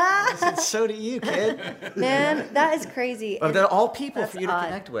 I said, so do you, kid. Man, that is crazy. But they're all people for you to odd.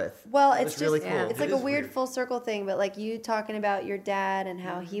 connect with. Well, It it's was really just, cool. it's like a weird full circle thing, but like you talking about your dad and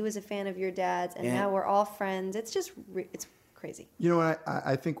how he was a fan of your dad's, and now we're all friends. It's just, it's crazy. You know what?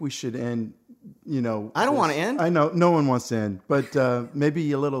 I think we should end. I don't want to end. I know no one wants to end, but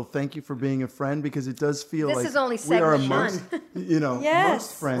maybe a little thank you for being a friend, because it does feel This like is only we are segment amongst, one. Yes.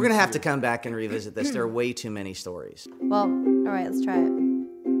 most friends. We're going to have to here. come back and revisit this. There are way too many stories. Well, all right, let's try it.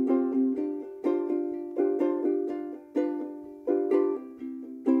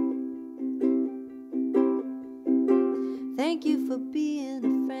 Thank you for being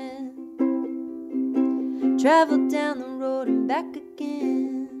a friend. Travel down the road and back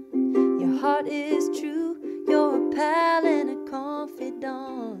again. Your heart is true. You're a pal and a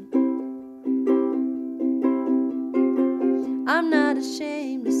confidant. I'm not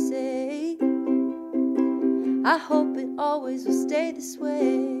ashamed to say, I hope it always will stay this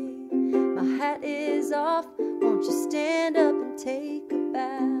way. My hat is off. Won't you stand up and take a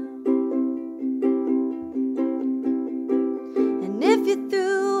bow? And if you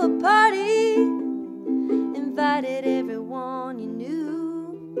threw a party, invited everyone you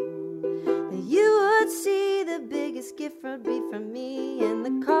knew, then you would see the biggest gift would be from me, and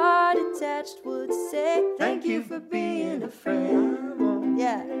the card attached would say, thank you for being a friend.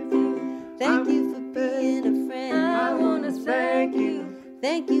 Yeah. Thank you for being a friend. I want to thank you.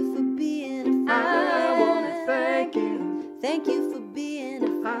 Thank you for being a friend. I want to thank you. Thank you for being a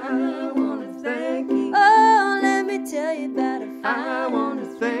friend. I want to thank you. Oh, let me tell you about a friend. I want to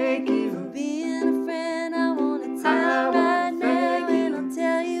thank you for being a friend. I want to tell you right now, and I'll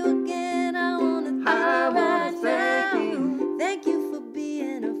tell you again. I want to thank you right now. Thank you for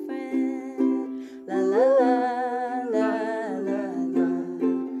being a friend. La la la la la la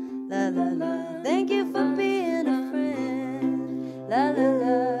la la la. Thank you for being a friend. La la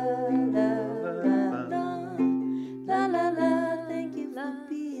la la la la la la. Thank you for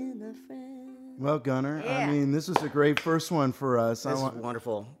being a friend. Well, Gunnar, Yeah. I mean, this was a great first one for us. That's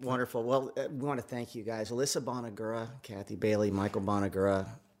wonderful, wonderful. Well, we want to thank you guys. Alyssa Bonagura, Kathy Baillie, Michael Bonagura,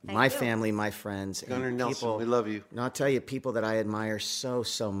 my family, my friends. Gunnar and Nelson, people, we love you. And I'll tell you, people that I admire so,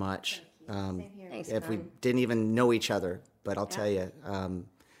 so much. Thanks, If we Gunnar. didn't even know each other, but I'll tell you,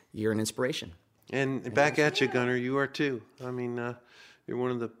 you're an inspiration. And back at you, Gunnar. You are too. I mean, you're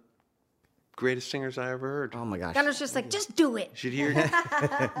one of the greatest singers I ever heard. Oh my gosh. Gunner's just like, just do it. You should hear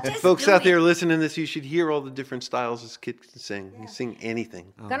Just folks do out it. there listening to this. You should hear all the different styles this kid can sing. He can sing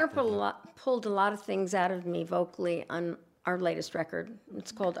anything. Gunner pulled a lot of things out of me vocally on our latest record.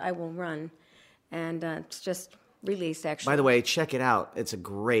 It's called I Will Run, and it's just released, actually. By the way, check it out. It's a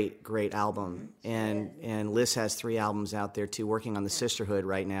great, great album. And Liz has 3 albums out there too, working on the Sisterhood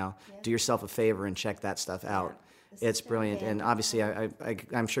right now. Do yourself a favor and check that stuff out. It's brilliant. And obviously,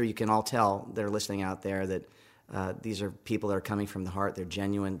 I'm sure you can all tell that are listening out there that these are people that are coming from the heart. They're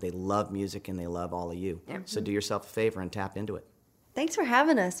genuine. They love music, and they love all of you. So do yourself a favor and tap into it. Thanks for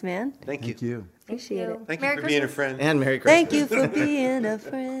having us, man. Thank you. Thank you. Appreciate it. Thank Merry you for being a Christmas. friend. And Merry Christmas. Thank you for being a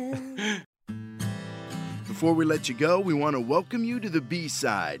friend. Before we let you go, we want to welcome you to the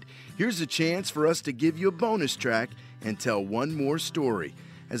B-side. Here's a chance for us to give you a bonus track and tell one more story.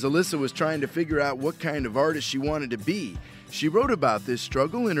 As Alyssa was trying to figure out what kind of artist she wanted to be, she wrote about this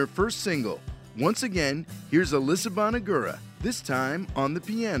struggle in her first single. Once again, here's Alyssa Bonagura, this time on the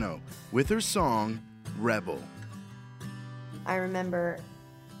piano, with her song, Rebel. I remember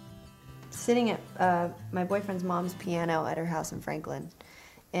sitting at my boyfriend's mom's piano at her house in Franklin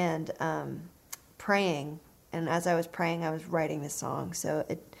and praying. And as I was praying, I was writing this song. So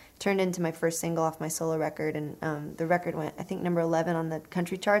it turned into my first single off my solo record. And the record went, I think, number 11 on the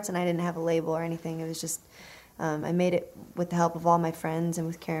country charts. And I didn't have a label or anything. It was just, I made it with the help of all my friends and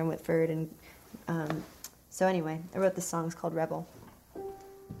with Karen Whitford. And so anyway, I wrote this song. It's called Rebel.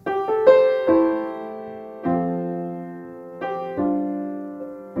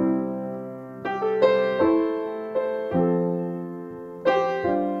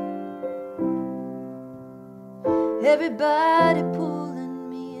 Everybody pulling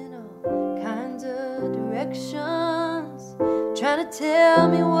me in all kinds of directions, trying to tell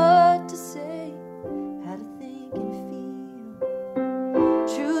me what to say, how to think and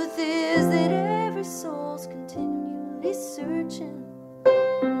feel. Truth is that every soul's continually searching.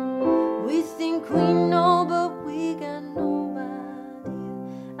 We think we know, but we got no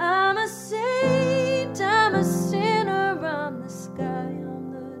idea. I'm a saint, I'm a sinner, I'm the sky,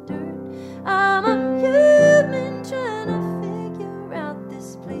 I'm the dirt. I'm a human trying to figure out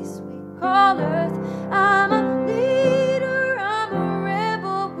this place we call Earth. I'm a leader, I'm a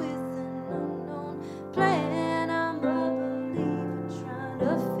rebel with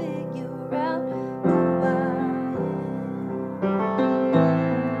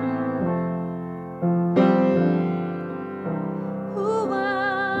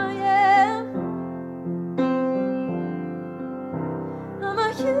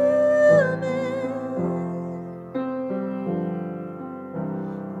human.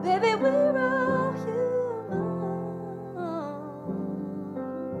 Baby, we're all human.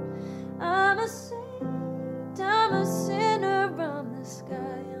 I'm a saint, I'm a sinner, I'm the sky,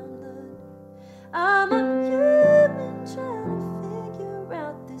 I'm the... I'm a human trying to figure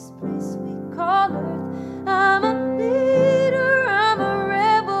out this place we call Earth. I'm a leader, I'm a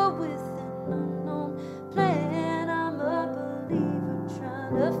rebel with an unknown plan. I'm a believer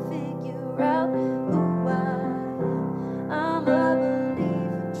trying to figure out who I am. I'm a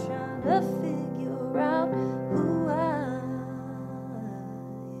believer trying to figure out who I am.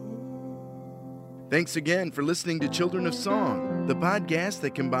 Thanks again for listening to Children of Song, the podcast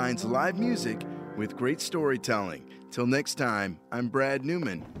that combines live music with great storytelling. Till next time, I'm Brad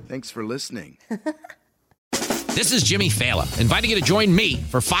Newman. Thanks for listening. This is Jimmy Fallon, inviting you to join me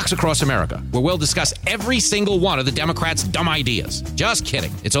for Fox Across America, where we'll discuss every single one of the Democrats' dumb ideas. Just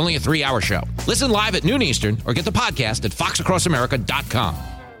kidding. It's only a 3-hour show. Listen live at noon Eastern or get the podcast at foxacrossamerica.com.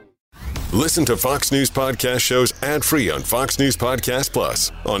 Listen to Fox News Podcast shows ad-free on Fox News Podcast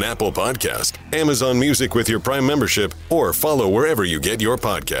Plus, on Apple Podcast, Amazon Music with your Prime membership, or follow wherever you get your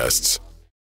podcasts.